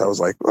dummy ass, I was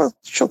like, well,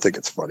 she'll think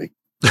it's funny.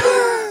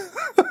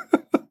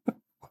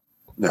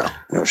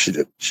 No, she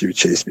did. She would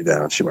chase me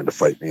down. She wanted to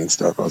fight me and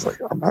stuff. I was like,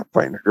 I'm not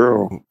fighting a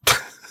girl.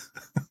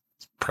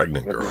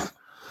 Pregnant girl.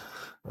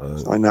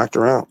 So I knocked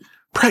her out.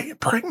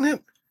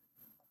 Pregnant?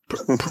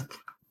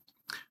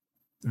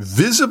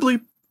 Visibly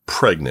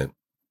pregnant.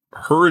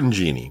 Her and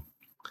Jeannie.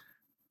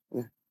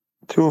 Yeah,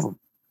 two of them.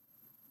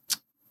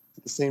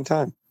 the same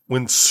time.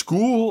 When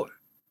school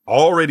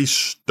already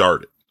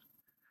started.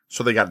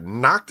 So they got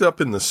knocked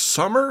up in the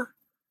summer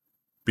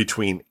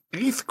between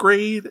 8th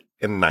grade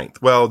and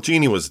ninth. Well,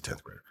 Jeannie was a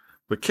 10th grader,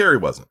 but Carrie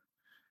wasn't.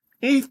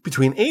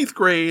 Between 8th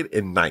grade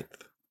and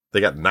ninth, they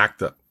got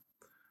knocked up.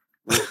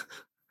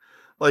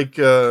 Like,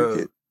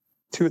 two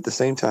at the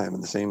same time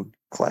in the same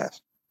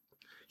class.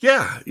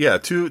 Yeah.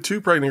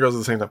 Two pregnant girls at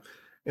the same time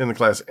in the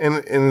class.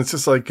 And it's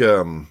just like,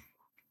 because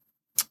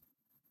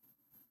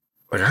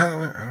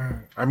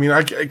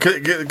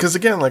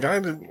again, like I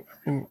didn't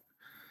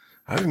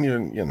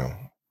even,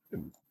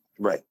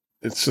 right.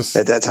 It's just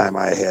at that time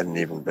I hadn't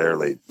even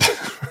barely.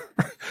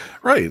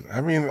 Right. I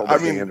mean,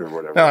 or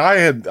whatever. I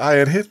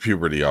had hit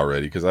puberty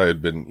already because I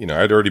had been,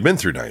 I'd already been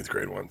through 9th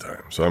grade one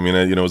time. So, I mean,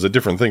 it was a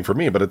different thing for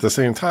me, but at the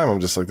same time, I'm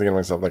just like thinking to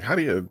myself, like, I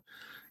don't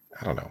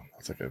know.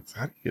 It's like,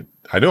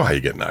 I know how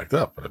you get knocked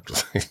up, but I'm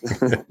just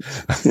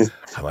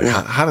I'm like,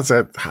 how does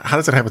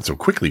that happen so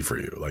quickly for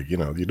you? Like, you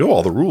know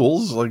all the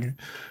rules. Like,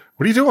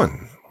 what are you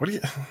doing?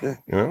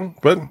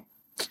 But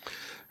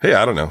hey,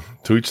 I don't know.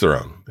 To each their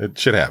own.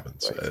 Shit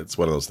happens. Right. It's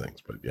one of those things.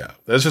 But yeah,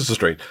 that's a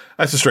strange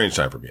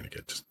time for being a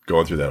kid. Just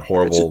going through that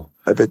horrible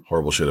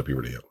shit of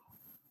puberty.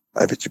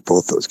 I bet you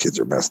both those kids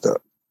are messed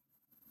up.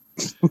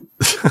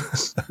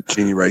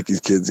 Jeannie Reicke's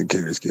kids and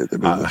Carrie's kids. They're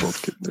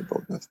both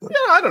messed up.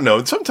 Yeah, I don't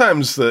know.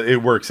 Sometimes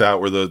it works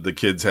out where the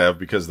kids have,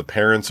 because the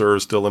parents are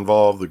still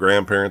involved, the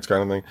grandparents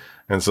kind of thing.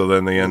 And so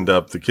then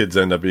the kids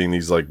end up being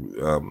these like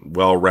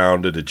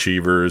well-rounded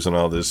achievers and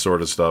all this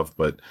sort of stuff.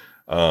 But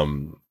I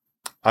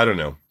don't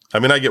know. I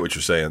mean, I get what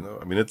you're saying, though.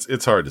 I mean,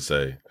 it's hard to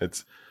say.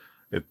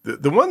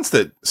 The ones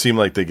that seem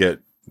like they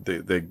get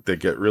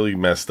really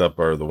messed up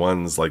are the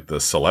ones like the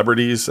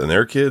celebrities and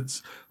their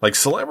kids. Like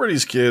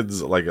celebrities'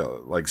 kids, like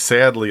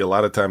sadly, a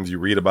lot of times you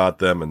read about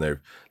them and they've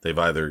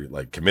either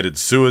like committed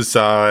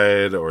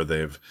suicide or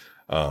they've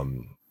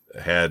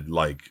had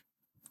like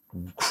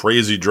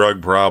crazy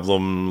drug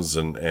problems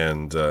and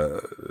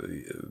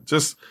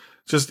just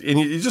and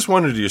you just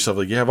wonder to yourself,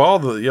 like, you have all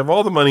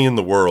the money in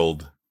the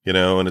world,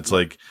 and it's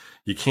like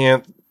you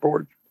can't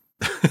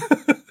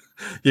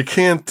you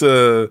can't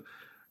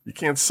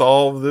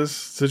solve this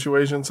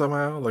situation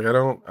somehow. Like, I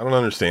don't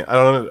understand.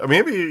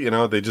 Maybe,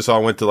 they just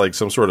all went to like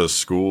some sort of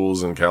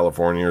schools in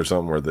California or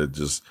something where they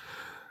just,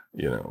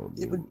 it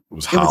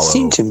was hollow. It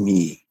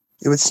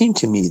would seem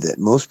to me that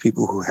most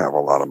people who have a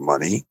lot of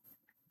money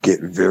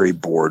get very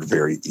bored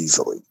very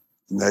easily.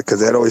 Because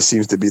that always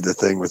seems to be the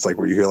thing with like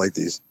where you hear like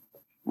these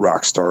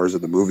rock stars or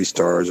the movie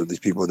stars or these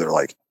people that are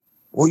like,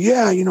 well,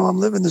 yeah, I'm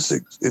living this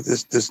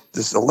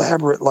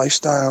elaborate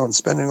lifestyle and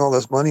spending all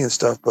this money and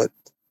stuff, but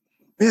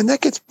man,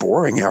 that gets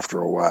boring after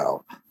a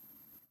while.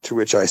 To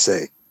which I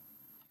say,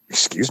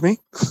 excuse me?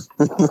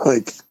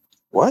 Like,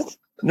 what?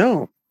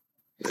 No.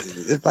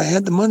 If I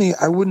had the money,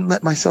 I wouldn't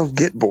let myself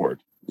get bored,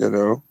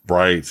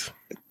 Right.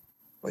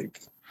 Like,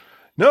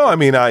 no, I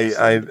mean, I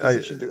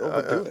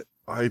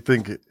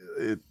think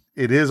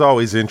it is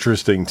always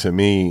interesting to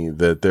me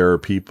that there are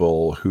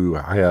people who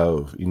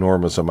have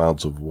enormous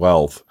amounts of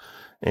wealth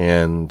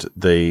and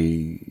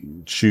they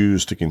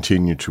choose to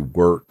continue to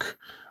work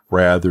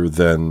rather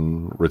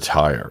than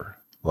retire.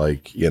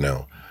 Like,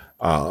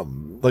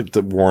 like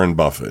the Warren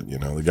Buffett,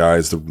 the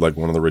guy's like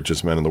one of the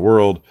richest men in the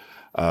world.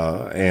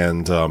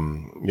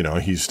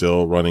 He's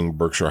still running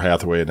Berkshire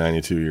Hathaway at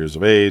 92 years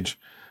of age.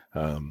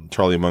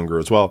 Charlie Munger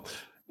as well.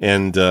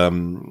 And,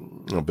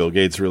 Bill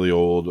Gates really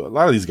old, a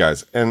lot of these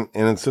guys. And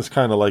it's just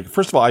kind of like,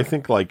 first of all, I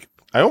think like,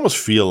 I almost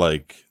feel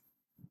like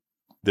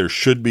there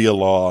should be a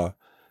law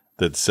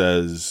that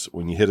says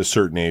when you hit a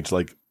certain age,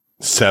 like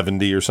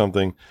 70 or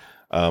something,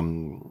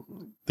 that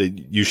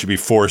you should be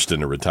forced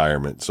into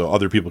retirement so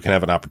other people can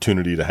have an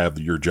opportunity to have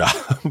your job,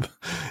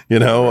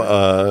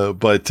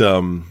 but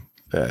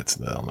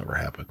that'll never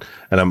happen.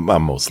 And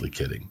I'm mostly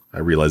kidding. I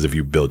realize if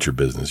you built your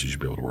business, you should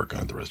be able to work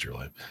on it the rest of your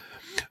life.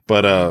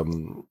 But,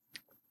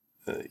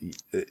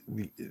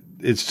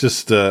 it's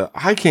just,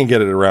 I can't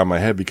get it around my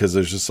head because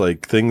there's just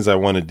like things I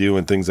want to do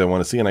and things I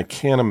want to see. And I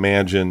can't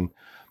imagine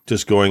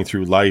just going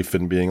through life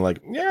and being like,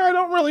 yeah, I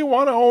don't really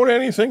want to own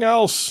anything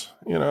else,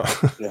 Yeah.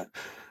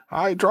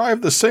 I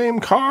drive the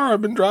same car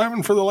I've been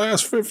driving for the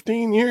last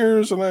 15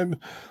 years and I've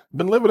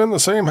been living in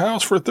the same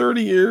house for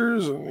 30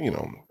 years.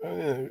 And,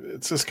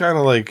 it's just kind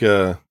of like,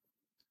 dude,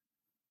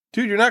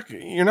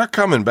 you're not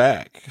coming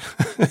back,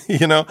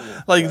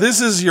 like this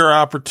is your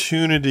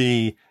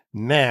opportunity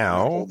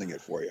now. I'm holding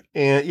it for you.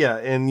 And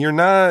and you're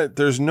not,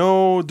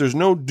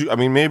 I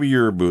mean, maybe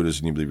you're a Buddhist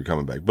and you believe you're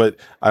coming back, but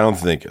I don't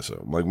think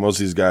so. Like most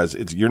of these guys,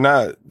 you're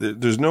not going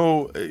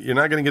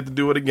to get to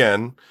do it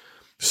again.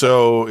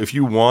 So if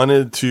you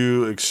wanted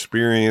to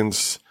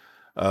experience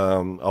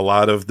a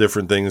lot of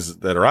different things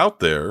that are out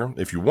there,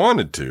 if you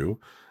wanted to,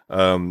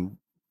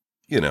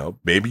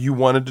 maybe you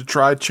wanted to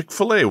try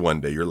Chick-fil-A one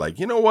day. You're like,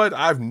 you know what?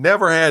 I've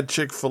never had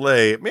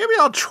Chick-fil-A. Maybe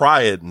I'll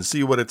try it and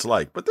see what it's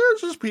like. But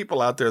there's just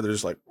people out there that are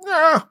just like,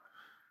 nah,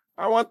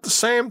 I want the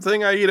same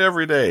thing I eat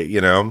every day.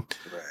 Right.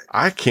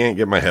 I can't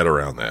get my head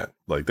around that.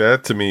 Like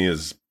that to me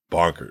is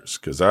bonkers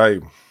because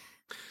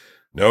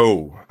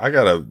No, I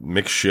gotta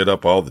mix shit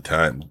up all the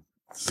time.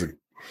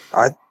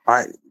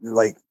 I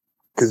like,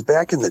 because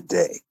back in the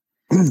day,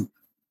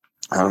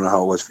 I don't know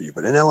how it was for you,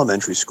 but in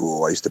elementary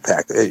school, I used to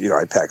pack,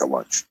 I'd pack a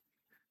lunch,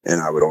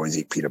 and I would always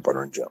eat peanut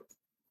butter and jelly.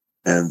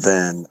 And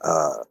then,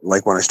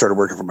 like when I started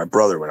working for my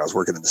brother, when I was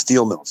working in the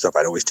steel mill and stuff,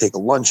 I'd always take a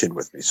lunch in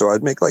with me. So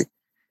I'd make like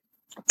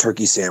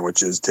turkey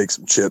sandwiches, take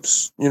some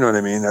chips. You know what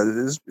I mean?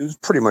 It was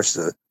pretty much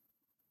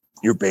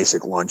your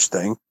basic lunch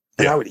thing.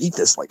 And I would eat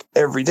this like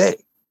every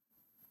day.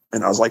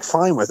 And I was like,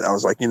 fine with it. I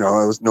was like, it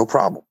was no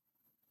problem.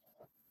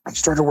 I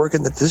started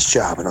working at this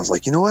job, and I was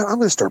like, you know what? I'm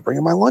going to start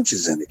bringing my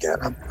lunches in again.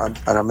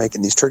 I'm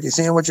making these turkey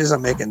sandwiches.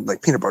 I'm making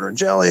like peanut butter and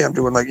jelly. I'm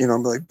doing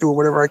I'm like doing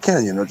whatever I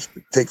can, just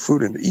to take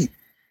food in to eat.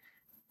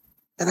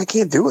 And I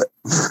can't do it.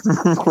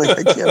 Like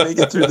I can't make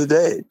it through the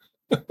day.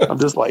 I'm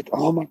just like,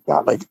 oh my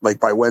God. Like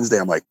by Wednesday,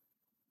 I'm like,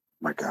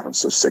 my God, I'm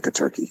so sick of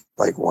turkey.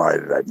 Like, why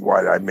did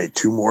I make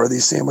 2 more of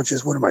these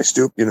sandwiches? What am I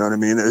stupid? You know what I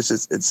mean? I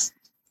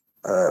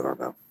don't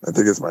know. I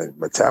think it's my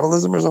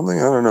metabolism or something.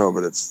 I don't know,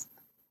 but it's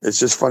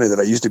just funny that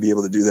I used to be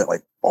able to do that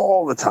like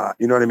all the time.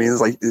 You know what I mean?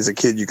 It's like as a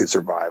kid, you could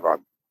survive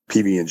on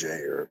PB&J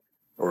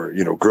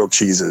or grilled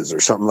cheeses or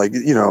something like,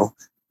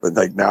 but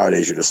like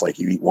nowadays you're just like,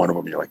 you eat one of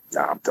them, you're like,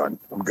 nah, I'm done.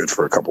 I'm good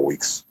for a couple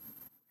weeks.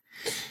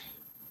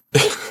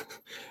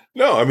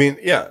 No, I mean,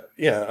 yeah.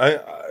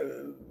 The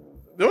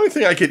only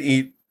thing I could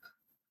eat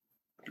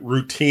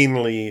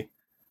routinely,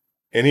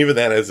 and even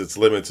that has its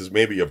limits, is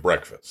maybe a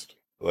breakfast.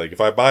 Like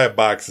if I buy a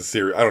box of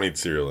cereal, I don't eat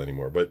cereal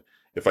anymore, but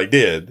if I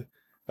did,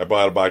 I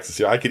bought a box of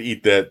cereal, I could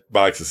eat that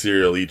box of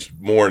cereal each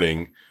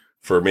morning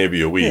for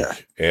maybe a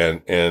week,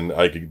 and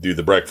I could do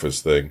the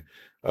breakfast thing.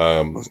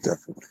 Most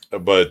definitely.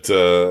 But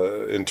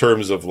in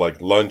terms of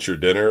like lunch or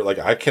dinner, like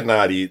I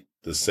cannot eat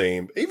the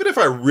same, even if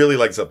I really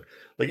like something.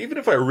 Like, even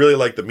if I really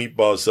like the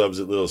meatball subs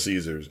at Little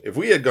Caesars, if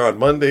we had gone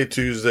Monday,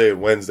 Tuesday,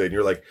 and Wednesday, and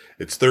you're like,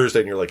 it's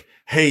Thursday, and you're like,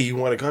 hey, you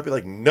want to go? I'd be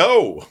like,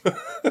 no.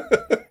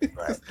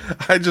 Right.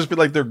 I'd just be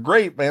like, they're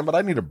great, man, but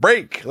I need a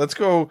break. Let's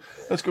go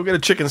get a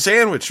chicken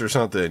sandwich or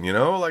something,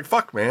 Like,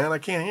 fuck, man, I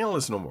can't handle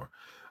this no more.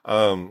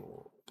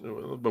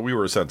 But we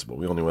were sensible.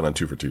 We only went on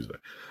 2 for Tuesday.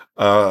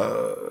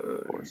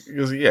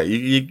 Because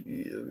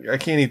I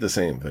can't eat the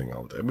same thing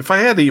all the time. If I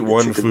had to eat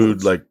one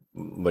food like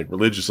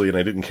religiously, and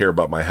I didn't care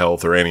about my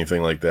health or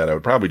anything like that, I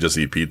would probably just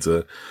eat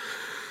pizza.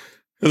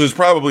 Because it's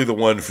probably the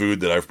one food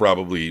that I've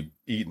probably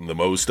eaten the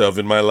most of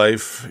in my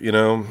life,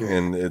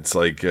 and it's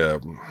like,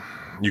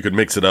 you could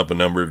mix it up a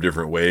number of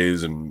different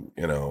ways, and,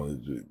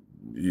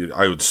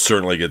 I would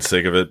certainly get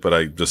sick of it, but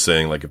I'm just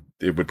saying, like,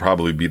 it would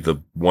probably be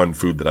the one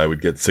food that I would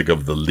get sick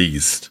of the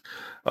least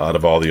out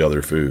of all the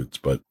other foods,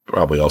 but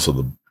probably also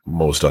the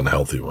most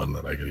unhealthy one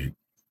that I could eat.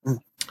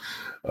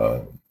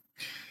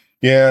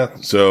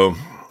 So,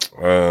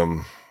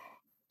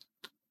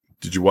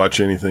 did you watch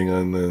anything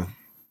on the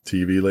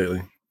TV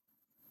lately?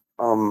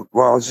 Well,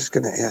 I was just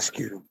going to ask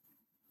you.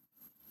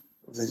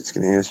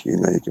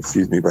 Now you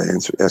confused me by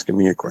asking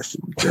me a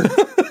question.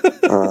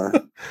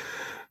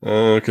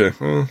 Okay.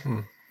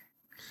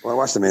 Well, I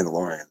watched The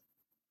Mandalorian.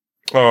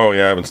 Oh,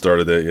 yeah, I haven't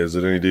started that yet. Is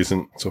it any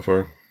decent so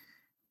far?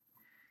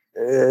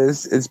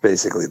 It's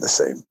basically the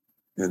same,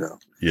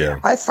 Yeah.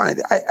 I find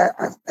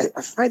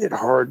it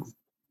hard.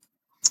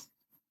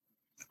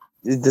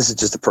 This is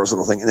just a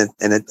personal thing, and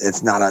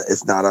it's not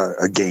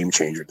a game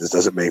changer. This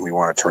doesn't make me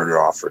want to turn it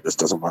off, or this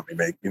doesn't want me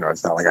make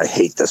it's not like I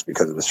hate this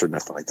because of this or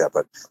nothing like that.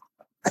 But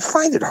I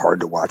find it hard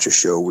to watch a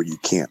show where you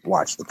can't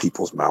watch the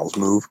people's mouths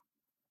move.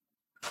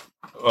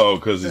 Oh,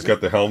 because he's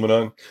got the helmet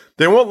on.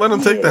 They won't let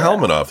him take the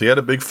helmet off. He had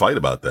a big fight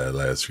about that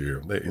last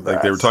year. They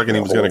were talking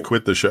he was going to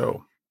quit the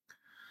show.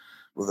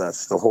 Well,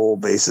 that's the whole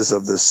basis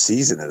of this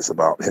season, is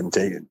about him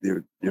taking,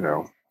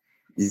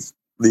 he's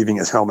leaving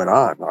his helmet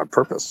on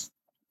purpose.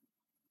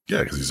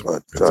 Yeah, because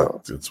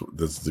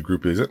that's the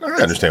group he's in.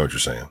 I understand what you're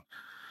saying.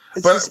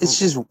 But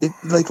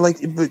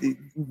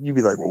you'd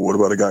be like, well, what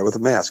about a guy with a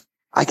mask?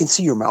 I can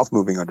see your mouth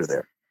moving under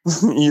there.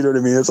 You know what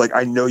I mean? It's like,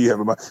 I know you have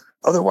a mouth.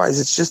 Otherwise,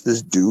 it's just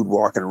this dude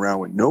walking around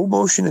with no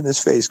motion in his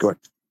face going,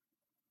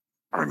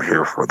 I'm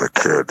here for the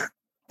kid.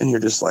 And you're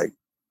just like,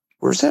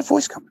 where's that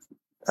voice coming from?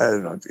 I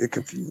don't know. It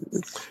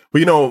confuses.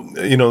 Well,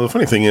 the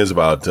funny thing is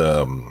about,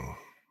 I don't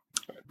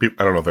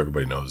know if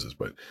everybody knows this,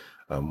 but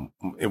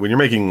when you're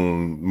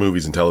making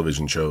movies and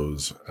television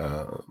shows,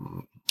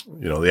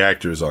 the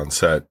actors on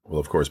set will,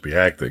 of course, be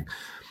acting,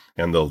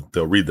 and they'll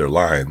read their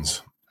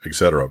lines,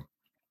 etc.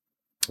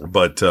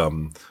 But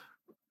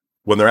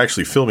when they're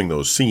actually filming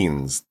those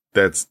scenes,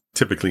 that's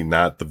typically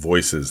not the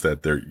voices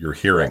that you're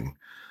hearing.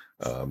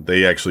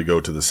 They actually go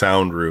to the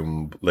sound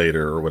room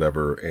later or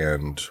whatever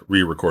and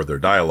re-record their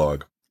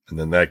dialogue, and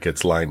then that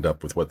gets lined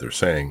up with what they're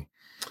saying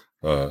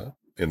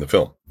in the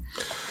film.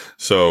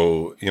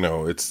 So,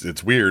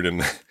 it's weird in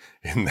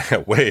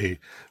that way,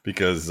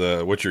 because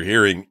what you're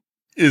hearing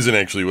isn't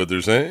actually what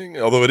they're saying,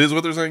 although it is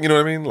what they're saying. You know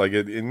what I mean? Like,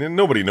 and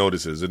nobody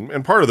notices.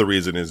 And part of the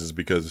reason is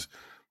because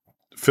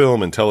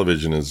film and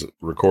television is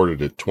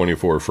recorded at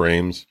 24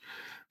 frames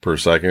per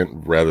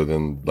second rather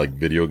than like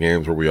video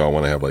games where we all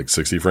want to have like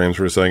 60 frames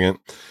per second.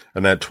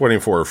 And that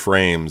 24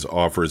 frames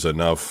offers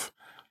enough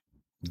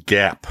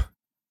gap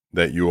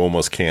that you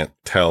almost can't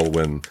tell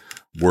when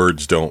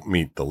words don't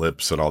meet the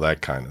lips and all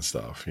that kind of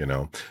stuff, you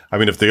know? I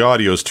mean, if the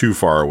audio is too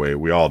far away,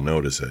 we all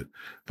notice it.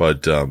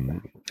 But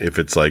if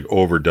it's like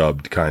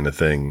overdubbed kind of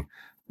thing,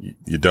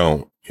 you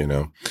don't, you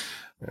know?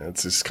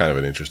 It's just kind of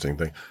an interesting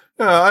thing.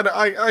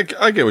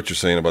 I get what you're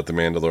saying about The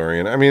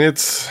Mandalorian. I mean,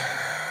 it's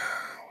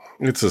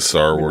a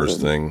Star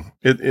Wars thing.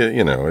 It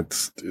you know,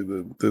 it's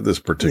this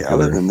particular. Yeah,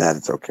 other than that,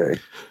 it's okay.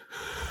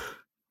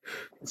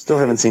 I still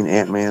haven't seen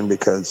Ant-Man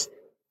because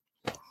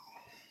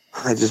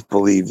I just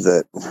believe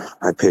that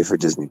I pay for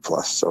Disney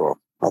Plus, so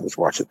I'll just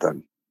watch it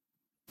then.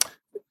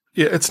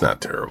 Yeah, it's not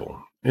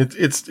terrible.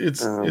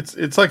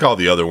 It's like all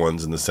the other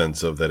ones in the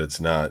sense of that it's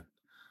not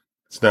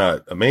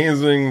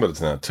amazing, but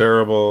it's not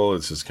terrible.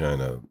 It's just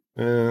kind of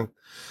I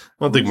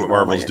don't think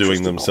Marvel's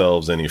doing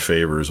themselves any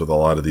favors with a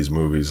lot of these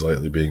movies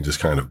lately being just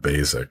kind of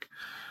basic.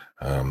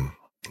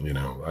 You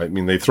know, I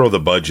mean, they throw the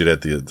budget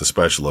at the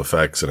special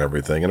effects and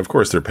everything, and of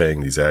course they're paying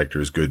these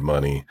actors good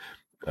money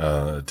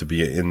to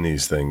be in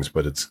these things,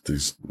 but it's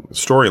these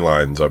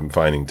storylines I'm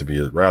finding to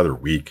be rather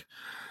weak,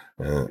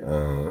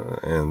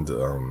 and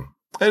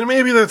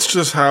maybe that's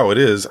just how it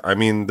is. I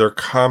mean, they're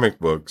comic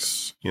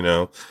books, you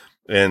know.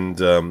 And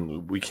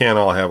we can't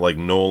all have like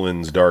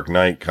Nolan's Dark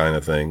Knight kind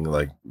of thing,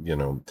 like, you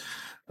know,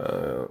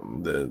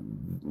 the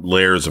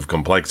layers of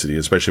complexity,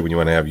 especially when you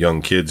want to have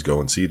young kids go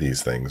and see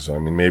these things. I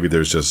mean, maybe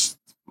there's just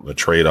a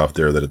trade-off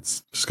there that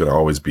it's just going to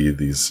always be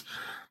these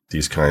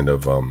kind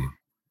of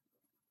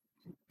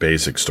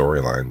basic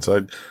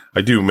storylines.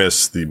 I do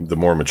miss the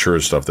more mature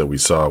stuff that we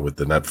saw with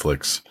the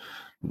Netflix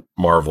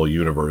Marvel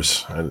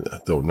universe. I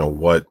don't know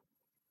what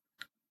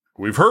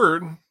we've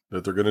heard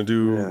that they're going to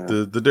do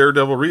the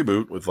Daredevil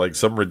reboot with like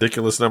some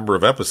ridiculous number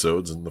of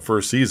episodes in the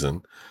first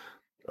season.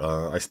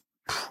 I'm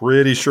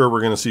pretty sure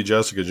we're going to see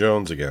Jessica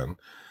Jones again,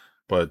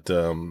 but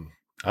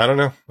I don't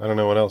know. I don't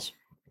know what else.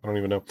 I don't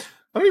even know.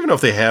 I don't even know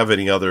if they have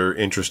any other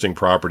interesting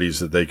properties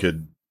that they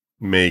could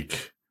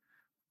make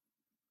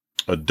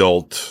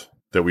adult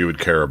that we would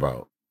care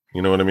about.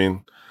 You know what I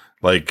mean?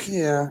 Like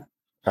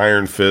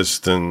Iron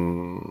Fist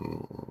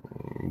and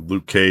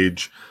Luke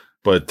Cage,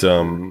 but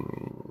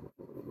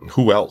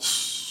who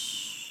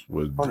else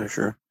would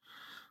Punisher?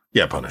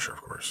 Yeah, Punisher,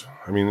 of course.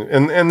 I mean,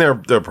 and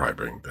they'll probably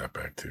bring that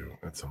back too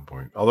at some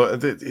point. Although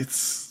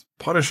it's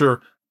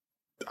Punisher,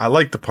 I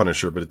like the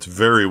Punisher, but it's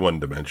very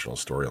one-dimensional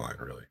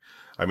storyline, really.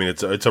 I mean,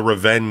 it's a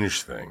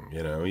revenge thing.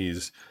 You know,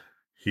 he's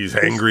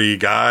angry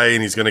guy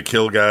and he's going to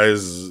kill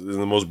guys in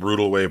the most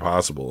brutal way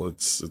possible.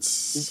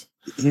 He's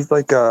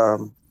like if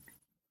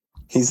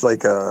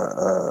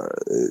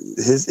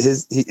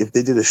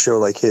they did a show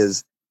like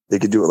his, they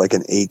could do it like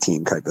an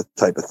A-Team type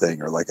of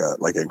thing, or like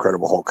an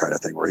Incredible Hulk kind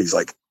of thing, where he's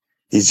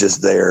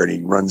just there and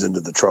he runs into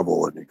the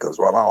trouble and he goes,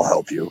 "Well, I'll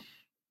help you."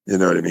 You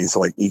know what I mean?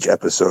 So like each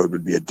episode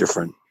would be a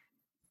different,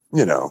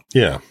 you know.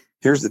 Yeah.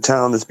 Here's the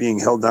town that's being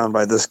held down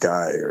by this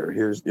guy, or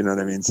here's, you know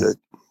what I mean? So,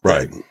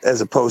 right. As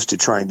opposed to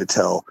trying to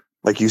tell,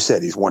 like you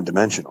said, he's one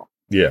dimensional.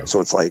 Yeah.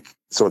 So it's like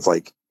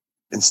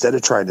instead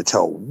of trying to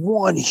tell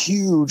one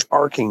huge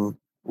arcing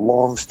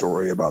long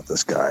story about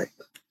this guy,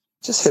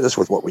 just hit us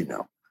with what we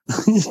know.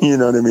 You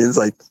know what I mean? It's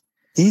like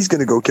he's going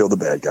to go kill the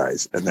bad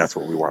guys, and that's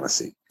what we want to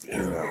see.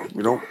 Yeah.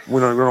 You know, we don't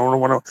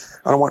want to.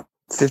 I don't want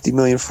 50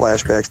 million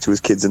flashbacks to his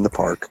kids in the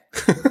park.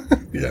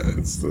 Yeah,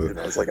 it's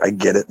like, I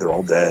get it. They're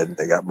all dead.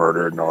 They got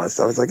murdered and all that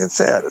stuff. It's like, it's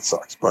sad. It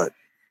sucks, but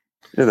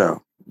you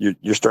know,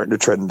 you're starting to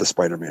tread into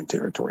Spider-Man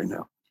territory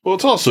now. Well,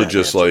 it's also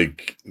just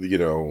like, you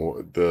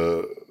know,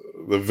 the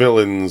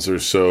villains are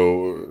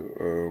so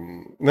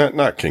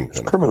not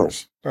Kingpin,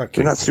 criminals. They're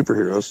not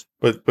superheroes.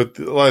 But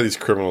a lot of these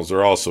criminals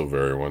are also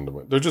very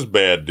one-dimensional. They're just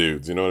bad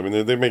dudes. You know what I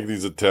mean? They make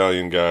these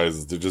Italian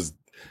guys. They're just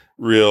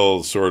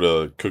real sort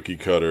of cookie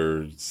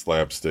cutter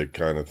slapstick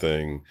kind of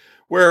thing.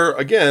 Where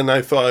again,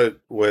 I thought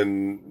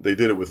when they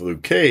did it with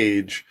Luke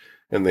Cage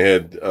and they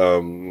had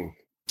Diamondback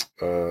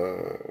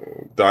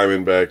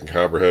and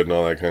Copperhead and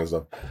all that kind of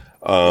stuff,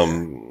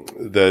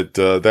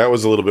 that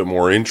was a little bit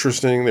more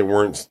interesting. They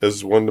weren't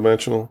as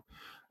one-dimensional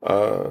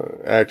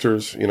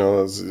actors, you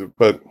know.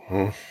 But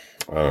I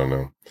don't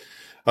know.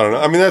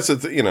 I mean, that's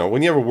you know,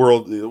 when you have a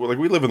world like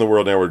we live in the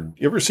world now. Where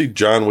you ever see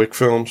John Wick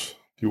films?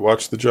 Do you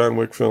watch the John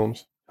Wick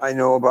films? I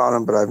know about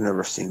them, but I've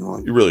never seen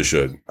one. You really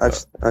should.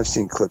 I've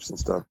seen clips and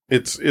stuff.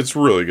 It's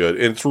really good.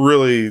 It's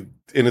really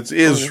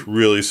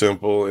really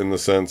simple in the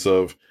sense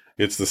of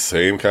it's the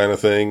same kind of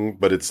thing,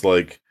 but it's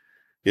like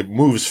it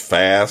moves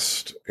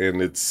fast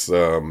and it's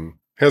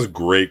has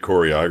great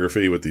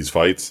choreography with these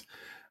fights,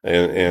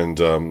 and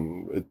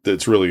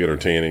it's really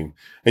entertaining.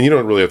 And you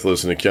don't really have to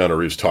listen to Keanu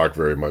Reeves talk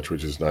very much,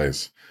 which is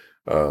nice.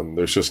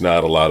 There's just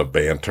not a lot of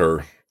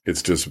banter.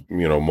 It's just,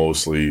 you know,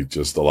 mostly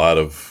just a lot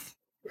of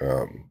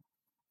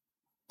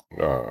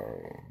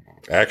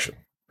action,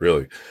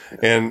 really.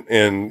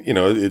 And you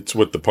know, it's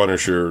what the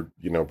Punisher,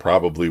 you know,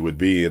 probably would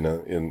be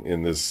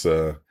in this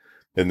day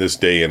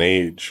and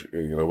age.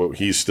 You know,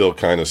 he's still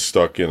kind of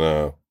stuck in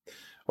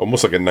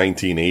almost like a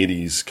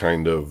 1980s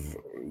kind of,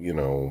 you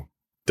know,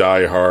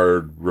 die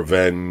hard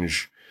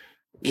revenge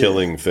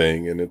killing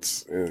thing, and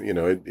it's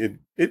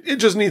it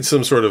just needs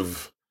some sort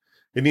of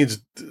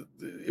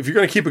if you're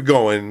going to keep it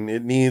going,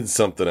 it needs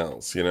something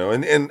else,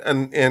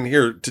 and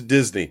here to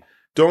Disney,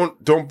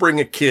 don't bring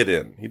a kid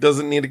in. He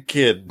doesn't need a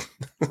kid.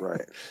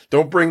 Right.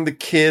 Don't bring the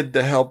kid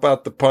to help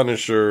out the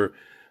Punisher,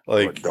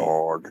 like or a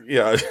dog.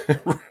 Yeah.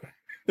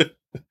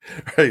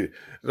 Right.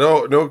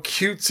 No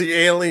cutesy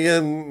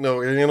alien,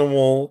 no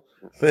animal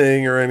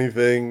thing or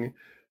anything.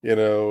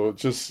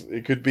 Just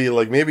it could be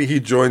like maybe he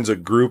joins a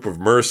group of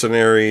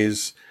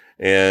mercenaries,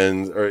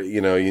 and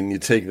you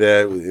take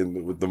that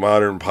with the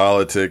modern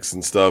politics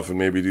and stuff, and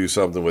maybe do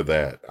something with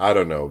that. I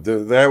don't know.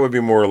 That would be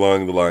more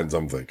along the lines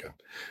I'm thinking.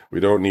 We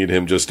don't need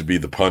him just to be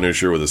the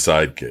Punisher with a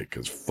sidekick,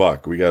 because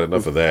fuck, we got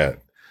enough of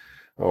that.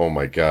 Oh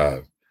my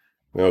God,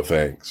 no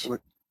thanks.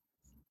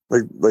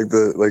 Like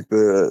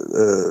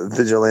the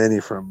vigilante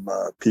from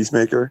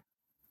Peacemaker.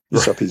 You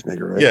saw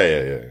Peacemaker, right?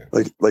 Yeah.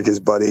 Like his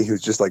buddy,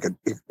 who's just like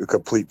a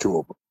complete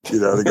tool.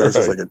 The guy's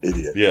just like an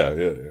idiot. Yeah.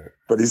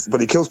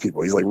 But he kills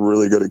people. He's like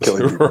really good at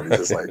killing people. Right.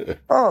 He's just like,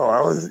 oh, I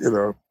was,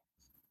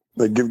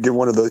 like give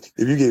one of those.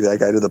 If you gave that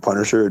guy to the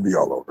Punisher, it'd be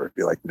all over. It'd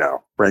be like,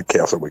 no, Frank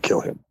Castle would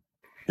kill him.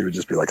 He would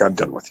just be like, I'm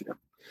done with you.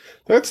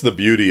 That's the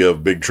beauty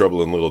of Big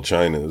Trouble in Little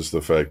China, is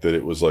the fact that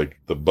it was like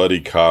the buddy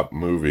cop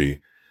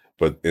movie,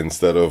 but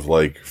instead of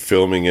like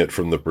filming it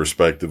from the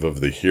perspective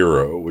of the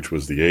hero, which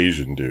was the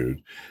Asian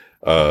dude,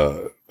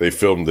 they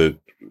filmed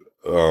it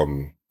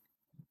from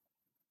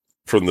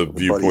the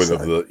viewpoint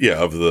of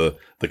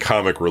the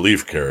comic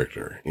relief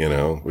character,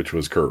 which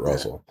was Kurt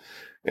Russell.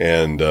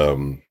 And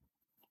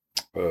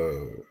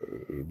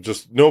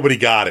just nobody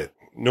got it.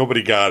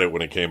 Nobody got it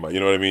when it came out. You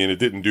know what I mean? It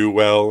didn't do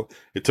well.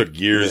 It took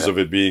years of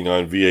it being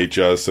on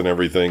VHS and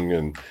everything,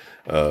 and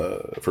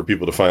for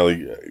people to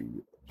finally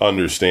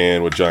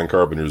understand what John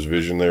Carpenter's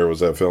vision there was,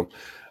 that film.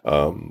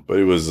 But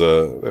it was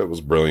that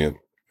was brilliant.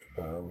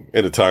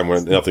 At a time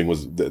when there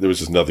was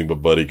just nothing but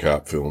buddy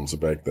cop films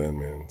back then,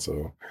 man.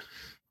 So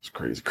it's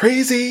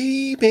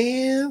crazy,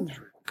 man,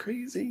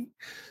 crazy.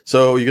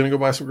 So you're gonna go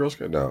buy some Girl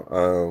Scout now?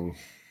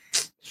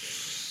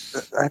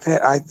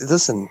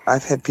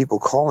 I've had people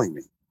calling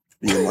me,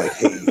 being like,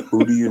 "Hey,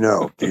 who do you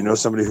know? Do you know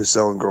somebody who's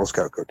selling Girl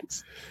Scout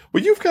cookies?"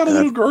 Well, you've got a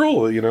little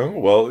girl,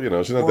 Well,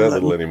 she's not that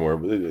little anymore.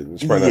 But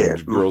it's probably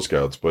not Girl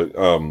Scouts, but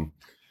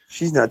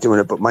she's not doing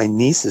it. But my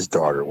niece's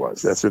daughter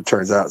was. That's what it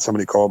turns out.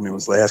 Somebody called me and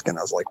was asking.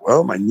 I was like,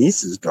 "Well, my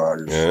niece's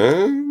daughter's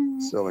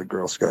selling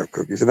Girl Scout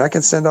cookies, and I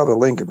can send out a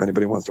link if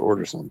anybody wants to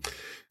order some."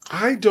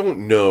 I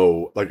don't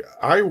know. Like,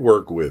 I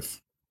work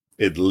with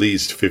at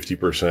least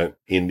 50%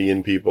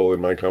 Indian people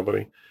in my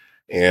company,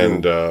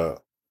 and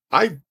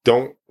I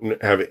don't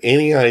have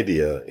any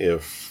idea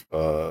if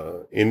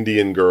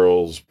Indian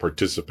girls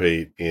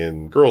participate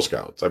in Girl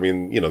Scouts. I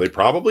mean, they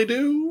probably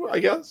do, I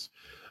guess,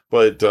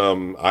 but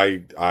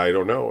I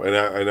don't know.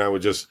 And I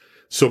would just,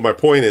 so my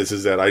point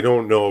is that I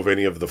don't know if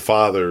any of the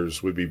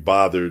fathers would be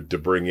bothered to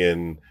bring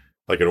in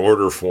like an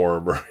order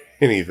form or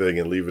anything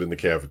and leave it in the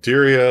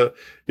cafeteria.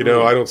 I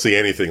don't see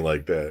anything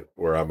like that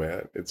where I'm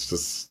at. It's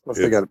just,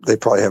 they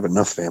probably have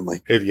enough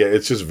family.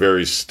 It's just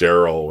very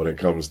sterile when it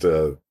comes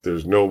to,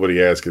 there's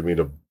nobody asking me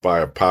to buy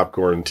a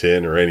popcorn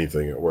tin or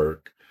anything at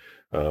work.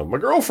 My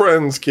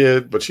girlfriend's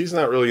kid, but she's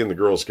not really in the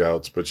Girl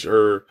Scouts, but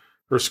her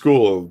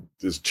school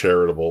is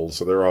charitable.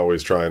 So they're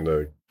always trying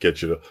to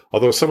get you to,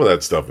 although some of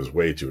that stuff is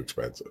way too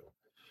expensive.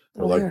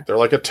 They're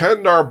like a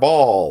 $10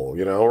 ball,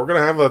 we're going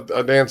to have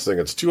a dance thing.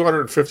 It's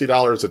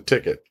 $250 a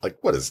ticket. Like,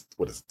 what is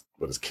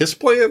Kiss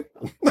playing?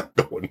 I'm not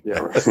going.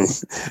 Yeah, right.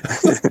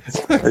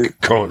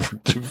 Going for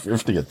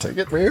 $250 a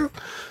ticket, man.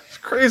 It's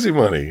crazy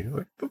money.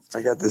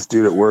 I got this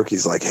dude at work.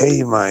 He's like,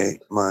 hey, my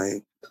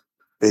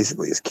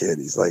basically his kid.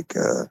 He's like,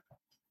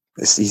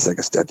 he's like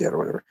a stepdad or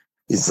whatever.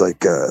 He's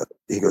like,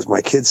 he goes,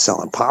 my kid's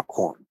selling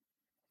popcorn,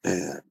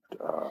 and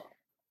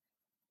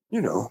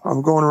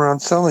I'm going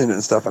around selling it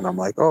and stuff. And I'm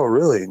like, oh,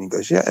 really? And he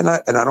goes, yeah. And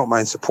I don't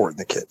mind supporting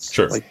the kids.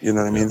 Sure. Like, you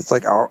know what I mean? It's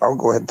like, I'll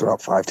go ahead and throw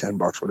out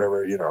 $5-10,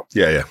 whatever,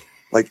 Yeah.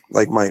 Like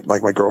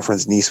my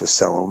girlfriend's niece was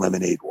selling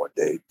lemonade one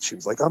day. She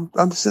was like,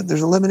 I'm sitting,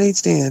 there's a lemonade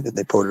stand, and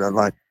they put it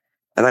online.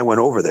 And I went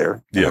over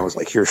there and I was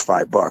like, here's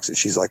 $5. And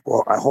she's like,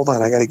 well, hold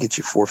on. I got to get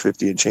you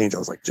 $4.50 and change. I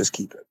was like, just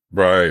keep it.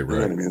 Right. You know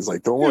what I mean? It's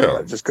like, don't worry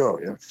about it. Just go.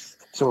 Yeah.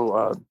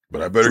 So,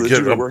 but I better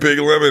get a big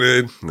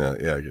lemonade. No,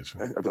 yeah, I get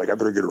you. I'd be like, I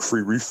better get a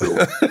free refill.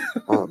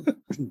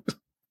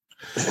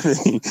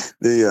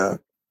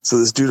 So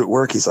this dude at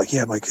work, he's like,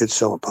 yeah, my kid's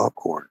selling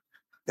popcorn.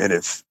 And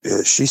if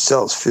she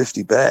sells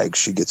 50 bags,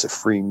 she gets a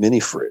free mini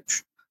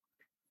fridge,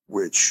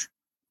 which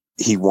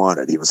he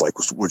wanted. He was like,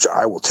 which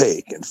I will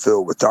take and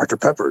fill with Dr.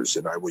 Peppers,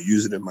 and I will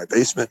use it in my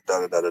basement,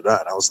 And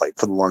I was like,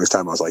 for the longest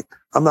time, I was like,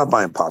 I'm not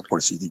buying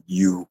popcorn so that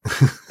you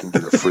can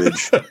get a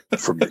fridge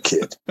from your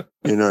kid.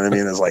 You know what I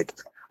mean? I was like,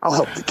 I'll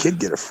help the kid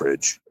get a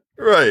fridge.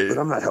 Right. But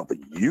I'm not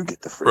helping you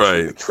get the fridge.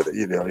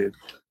 Right.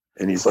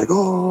 And he's like,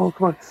 oh,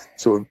 come on.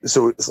 So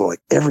like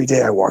every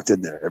day I walked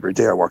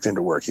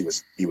into work, he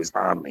was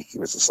on me. He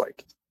was just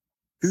like,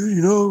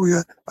 dude,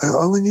 I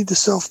only need to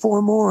sell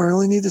 4 more. I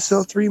only need to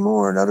sell 3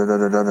 more.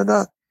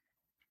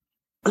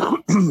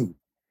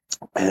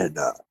 And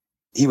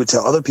he would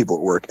tell other people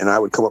at work, and I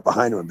would come up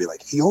behind him and be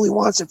like, he only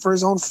wants it for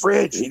his own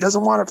fridge. He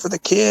doesn't want it for the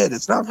kid.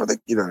 It's not for the,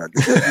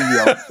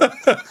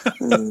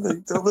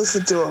 don't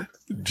listen to him.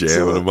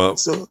 Jamming him up.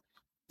 So,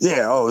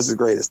 yeah, it was the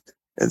greatest.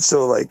 And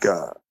so, like,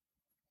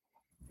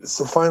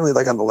 so finally,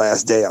 like on the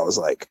last day, I was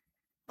like,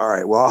 all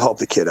right, well, I'll help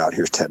the kid out.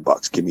 Here's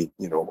 $10. Give me,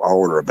 I'll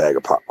order a bag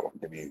of popcorn.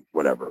 Give me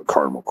whatever,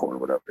 caramel corn,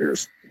 whatever.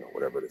 Here's,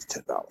 whatever it is,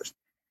 $10.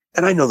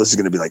 And I know this is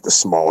going to be like the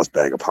smallest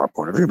bag of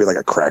popcorn. It's going to be like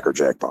a Cracker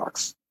Jack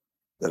box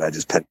that I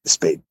just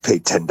paid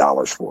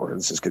 $10 for. And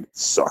it's just going to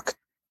suck.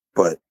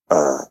 But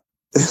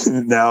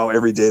now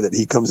every day that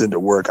he comes into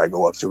work, I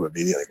go up to him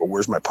immediately. I go,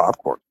 where's my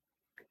popcorn?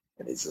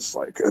 And he's just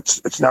like,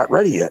 it's not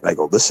ready yet. And I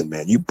go, listen,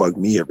 man, you bug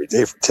me every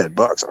day for $10.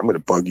 I'm going to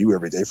bug you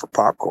every day for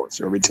popcorn.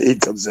 So every day he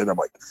comes in, I'm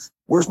like,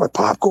 where's my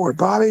popcorn,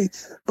 Bobby?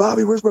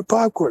 Bobby, where's my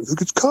popcorn?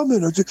 Look, it's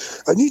coming.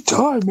 I need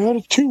time, man.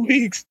 It's 2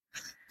 weeks.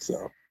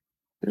 So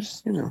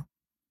there's,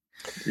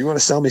 if you want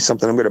to sell me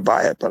something, I'm going to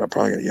buy it, but I'm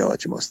probably going to yell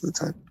at you most of the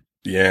time.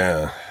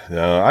 Yeah.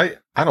 No, I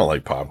don't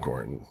like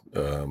popcorn.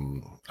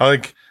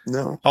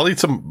 I'll eat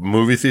some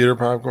movie theater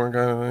popcorn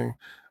kind of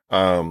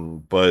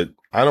thing. But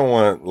I don't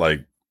want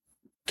like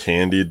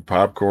candied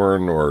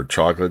popcorn or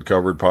chocolate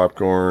covered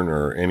popcorn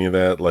or any of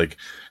that, like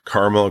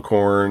caramel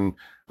corn.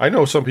 I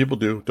know some people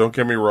do. Don't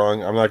get me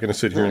wrong. I'm not going to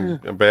sit here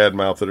and bad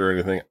mouth it or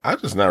anything. I'm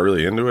just not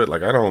really into it.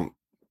 Like I don't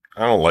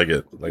like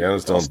it. Like I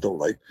just don't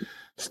like it.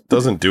 It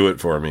doesn't do it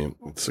for me.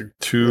 It's like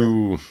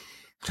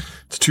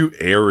it's too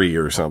airy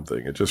or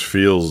something. It just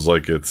feels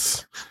like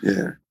it's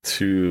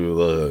too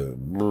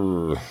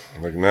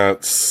like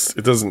not.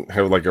 It doesn't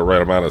have like a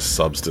right amount of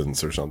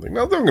substance or something.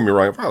 Now, don't get me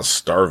wrong. If I was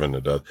starving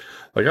to death,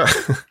 like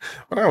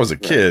when I was a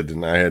kid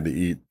and I had to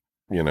eat,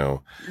 and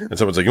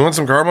someone's like, "You want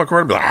some caramel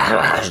corn?"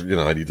 I'd be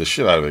like, I'd eat the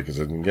shit out of it because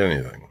I didn't get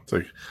anything. It's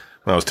like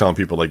when I was telling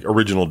people like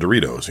original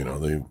Doritos,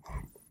 they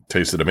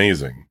tasted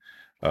amazing.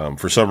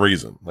 For some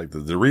reason, like the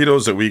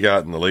Doritos that we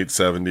got in the late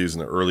 70s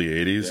and the early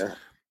 80s,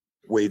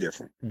 way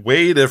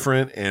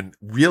different and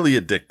really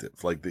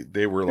addictive. Like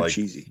they were like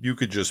cheesy. You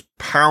could just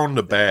pound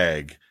a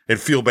bag and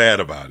feel bad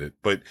about it,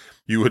 but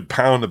you would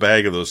pound a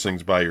bag of those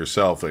things by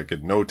yourself like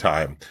in no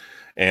time.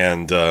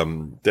 And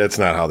that's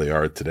not how they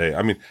are today.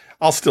 I mean,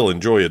 I'll still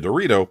enjoy a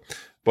Dorito,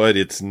 but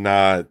it's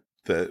not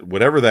that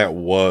whatever that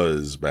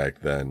was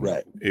back then.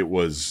 Right. It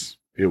was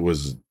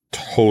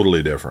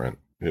totally different.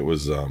 It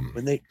was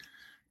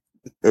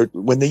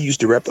when they used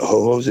to wrap the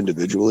ho-hos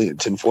individually in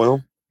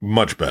tinfoil.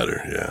 Much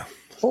better, yeah.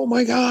 Oh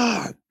my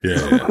God.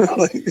 Yeah.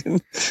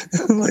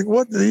 like,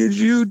 what did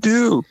you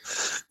do?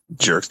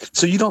 Jerks.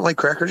 So you don't like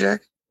Cracker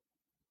Jack?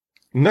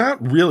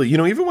 Not really.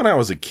 Even when I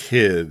was a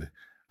kid,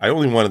 I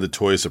only wanted the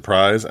toy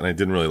surprise and I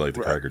didn't really like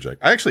the Cracker Jack.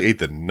 I actually ate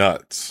the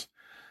nuts.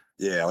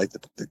 Yeah, I like the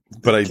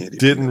but I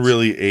didn't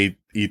really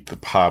eat the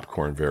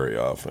popcorn very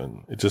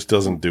often. It just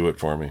doesn't do it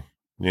for me.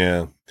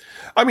 Yeah.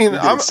 I mean,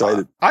 I'm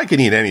excited. I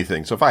can eat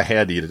anything. So if I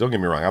had to eat it, don't get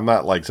me wrong. I'm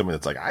not like somebody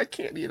that's like, I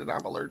can't eat it.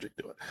 I'm allergic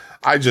to it.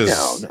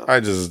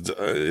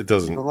 It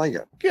doesn't. You don't like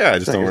it. Yeah. I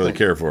just don't really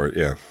care for it.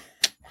 Yeah.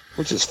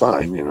 Which is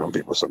fine.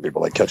 Some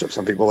people like ketchup.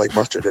 Some people like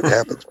mustard. It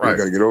happens. Right. You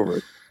got to get over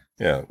it.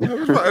 Yeah.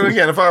 And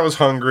again, if I was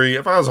hungry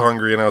and I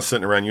was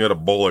sitting around, you had a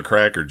bowl of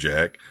Cracker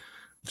Jack,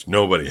 which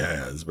nobody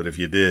has, but if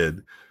you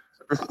did,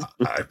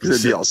 I'd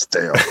be all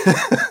stale.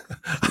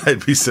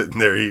 I'd be sitting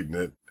there eating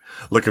it,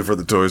 looking for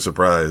the toy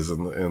surprise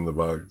in the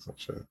box.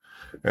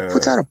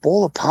 What's out a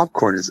bowl of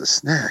popcorn as a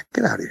snack?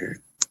 Get out of here.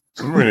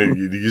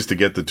 You used to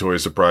get the toy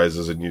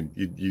surprises, and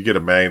you get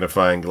a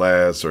magnifying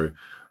glass or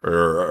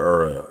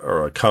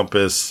a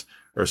compass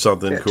or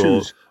something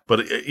cool.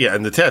 But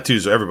and the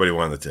tattoos. Everybody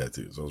wanted the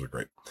tattoos. Those are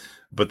great.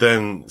 But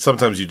then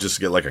sometimes you just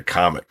get like a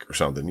comic or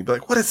something. You'd be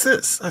like, "What is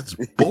this? That's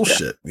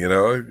bullshit."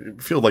 You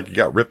feel like you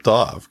got ripped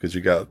off because you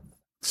got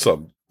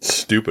some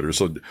stupid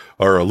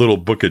or a little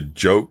book of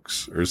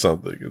jokes or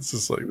something. It's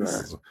just like this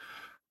is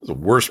the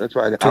worst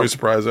toy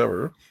surprise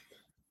ever.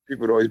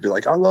 People would always be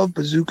like, I love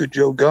Bazooka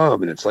Joe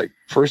gum. And it's like,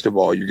 first of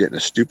all, you're getting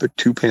a stupid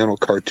 2-panel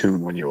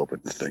cartoon when you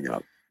open the thing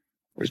up,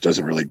 which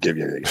doesn't really give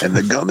you anything. And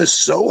the gum is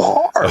so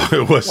hard.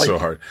 It was so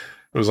hard.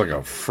 It was like a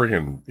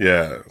freaking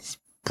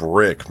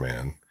brick,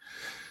 man.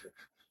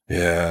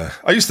 Yeah.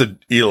 I used to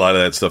eat a lot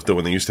of that stuff though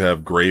when they used to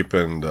have grape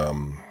and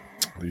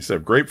they used to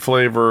have grape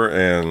flavor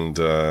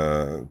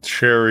and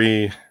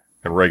cherry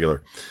and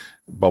regular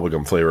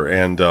bubblegum flavor.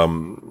 And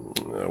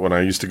when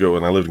I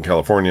lived in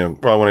California,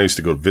 when I used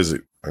to go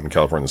visit in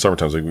California in the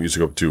summertime, we used to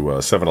go to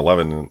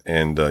 7-Eleven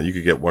and you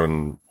could get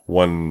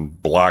one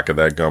block of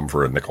that gum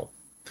for $0.05.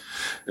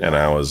 And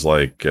I was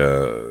like,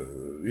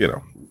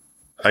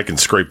 I can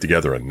scrape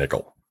together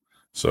 $0.05.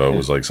 So it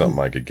was like something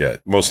I could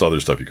get. Most other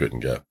stuff you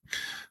couldn't get.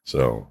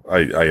 So I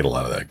ate a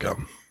lot of that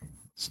gum.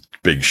 It's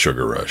big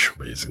sugar rush,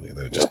 basically.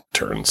 Then it just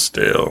turns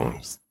stale.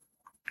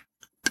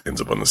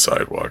 Ends up on the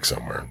sidewalk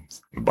somewhere,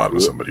 the bottom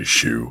of somebody's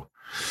shoe.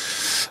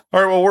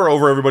 All right, well, we're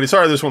over, everybody.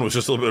 Sorry, this one was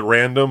just a little bit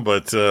random,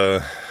 but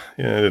I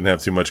didn't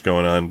have too much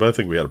going on. But I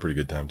think we had a pretty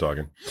good time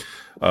talking.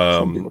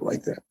 Some people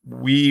like that.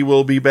 We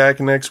will be back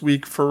next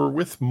week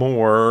with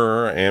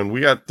more, and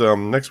we got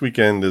next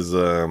weekend is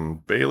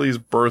Bailey's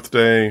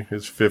birthday,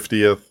 his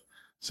 50th.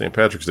 St.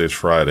 Patrick's Day is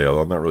Friday,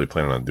 although I'm not really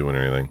planning on doing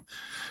anything.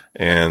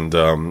 And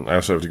I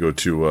also have to go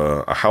to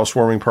a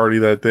housewarming party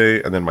that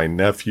day, and then my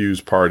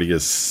nephew's party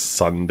is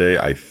Sunday,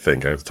 I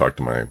think. I have to talk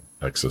to my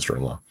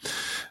ex-sister-in-law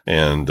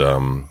and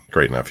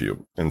great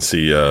nephew and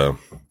see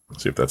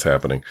if that's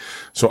happening.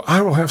 So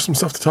I will have some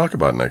stuff to talk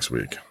about next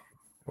week.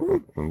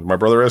 My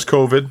brother has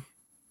COVID,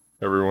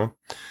 everyone,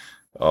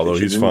 although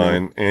he's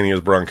fine, and he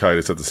has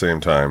bronchitis at the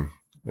same time.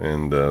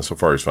 And so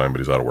far he's fine, but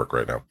he's out of work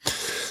right now.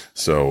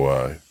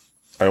 So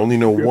I only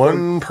know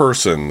one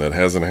person that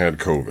hasn't had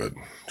COVID.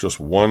 Just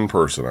one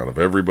person out of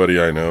everybody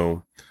I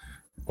know.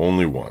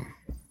 Only one.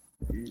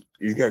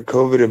 He's got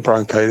COVID and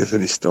bronchitis,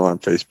 and he's still on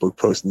Facebook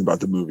posting about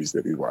the movies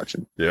that he's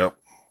watching. Yep.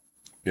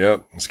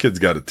 This kid's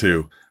got it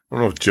too. I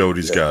don't know if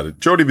Jody's got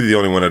it. Jody be the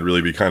only one I'd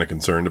really be kind of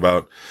concerned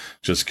about,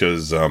 just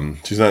because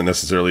she's not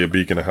necessarily a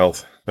beacon of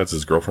health. That's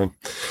his girlfriend.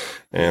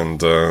 And,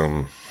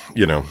 that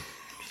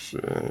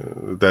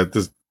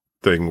this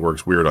thing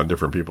works weird on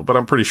different people, but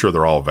I'm pretty sure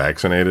they're all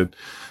vaccinated.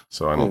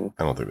 So I don't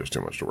think there's too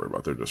much to worry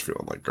about. They're just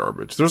feeling like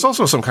garbage. There's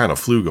also some kind of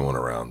flu going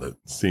around that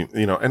seems,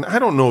 and I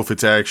don't know if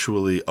it's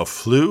actually a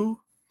flu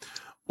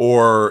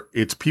or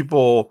it's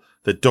people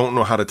that don't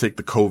know how to take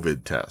the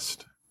COVID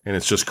test and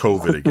it's just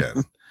COVID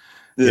again.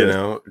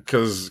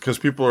 Because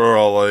people are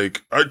all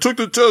like, I took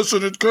the test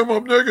and it came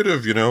up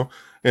negative, and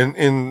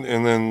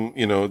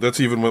then,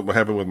 that's even what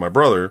happened with my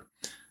brother.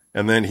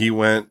 And then he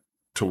went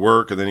to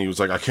work and then he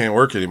was like, I can't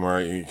work anymore.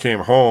 He came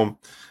home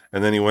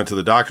and then he went to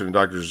the doctor and the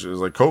doctor was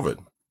like COVID,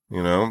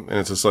 and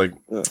it's just like,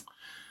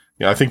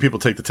 I think people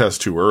take the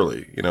test too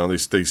early.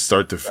 They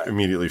start to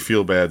immediately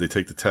feel bad. They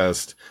take the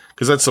test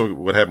because that's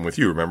what happened with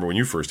you. Remember when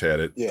you first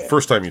had it, the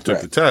first time you took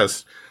the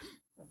test,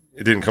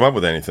 it didn't come up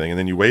with anything. And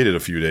then you waited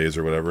a few days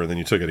or whatever, and then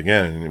you took it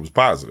again and it was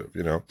positive,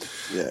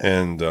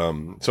 And,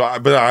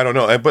 but I don't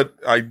know. But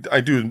I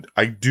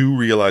do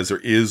realize there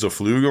is a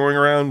flu going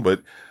around,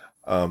 but,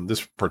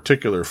 this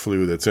particular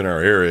flu that's in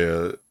our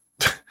area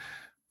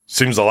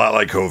seems a lot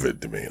like COVID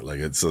to me. Like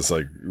it's just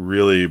like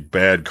really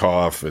bad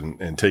cough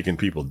and taking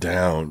people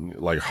down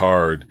like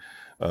hard.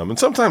 And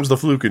sometimes the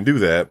flu can do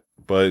that,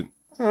 but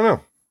I don't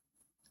know.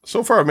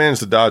 So far I've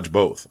managed to dodge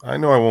both. I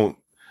know I won't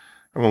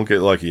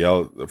get lucky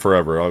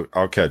forever.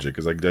 I'll catch it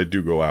because I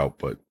do go out,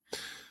 but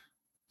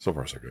so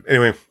far so good.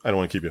 Anyway, I don't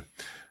want to keep you.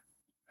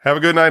 Have a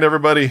good night,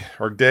 everybody,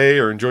 or day,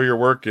 or enjoy your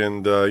work.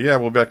 And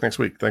we'll be back next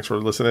week. Thanks for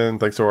listening.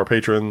 Thanks to our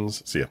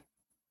patrons. See ya.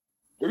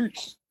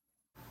 Peace.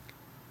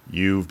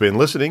 You've been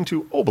listening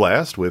to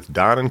Oblast with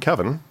Don and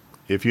Kevin.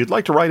 If you'd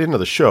like to write into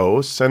the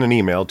show, send an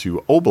email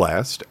to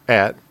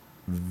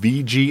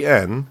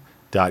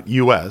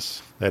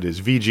oblast@vgn.us. That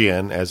is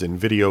VGN as in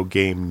video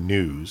game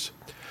news.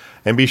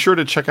 And be sure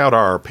to check out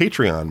our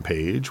Patreon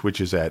page, which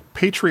is at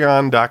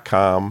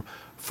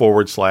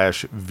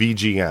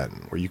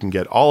patreon.com/VGN, where you can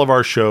get all of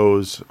our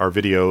shows, our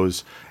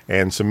videos,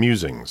 and some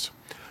musings.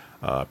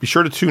 Be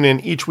sure to tune in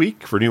each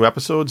week for new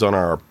episodes on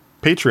our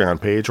Patreon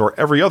page or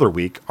every other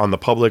week on the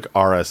public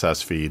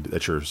RSS feed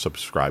that you're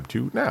subscribed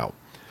to now.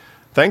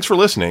 Thanks for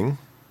listening,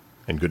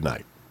 and good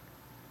night.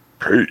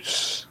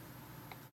 Peace.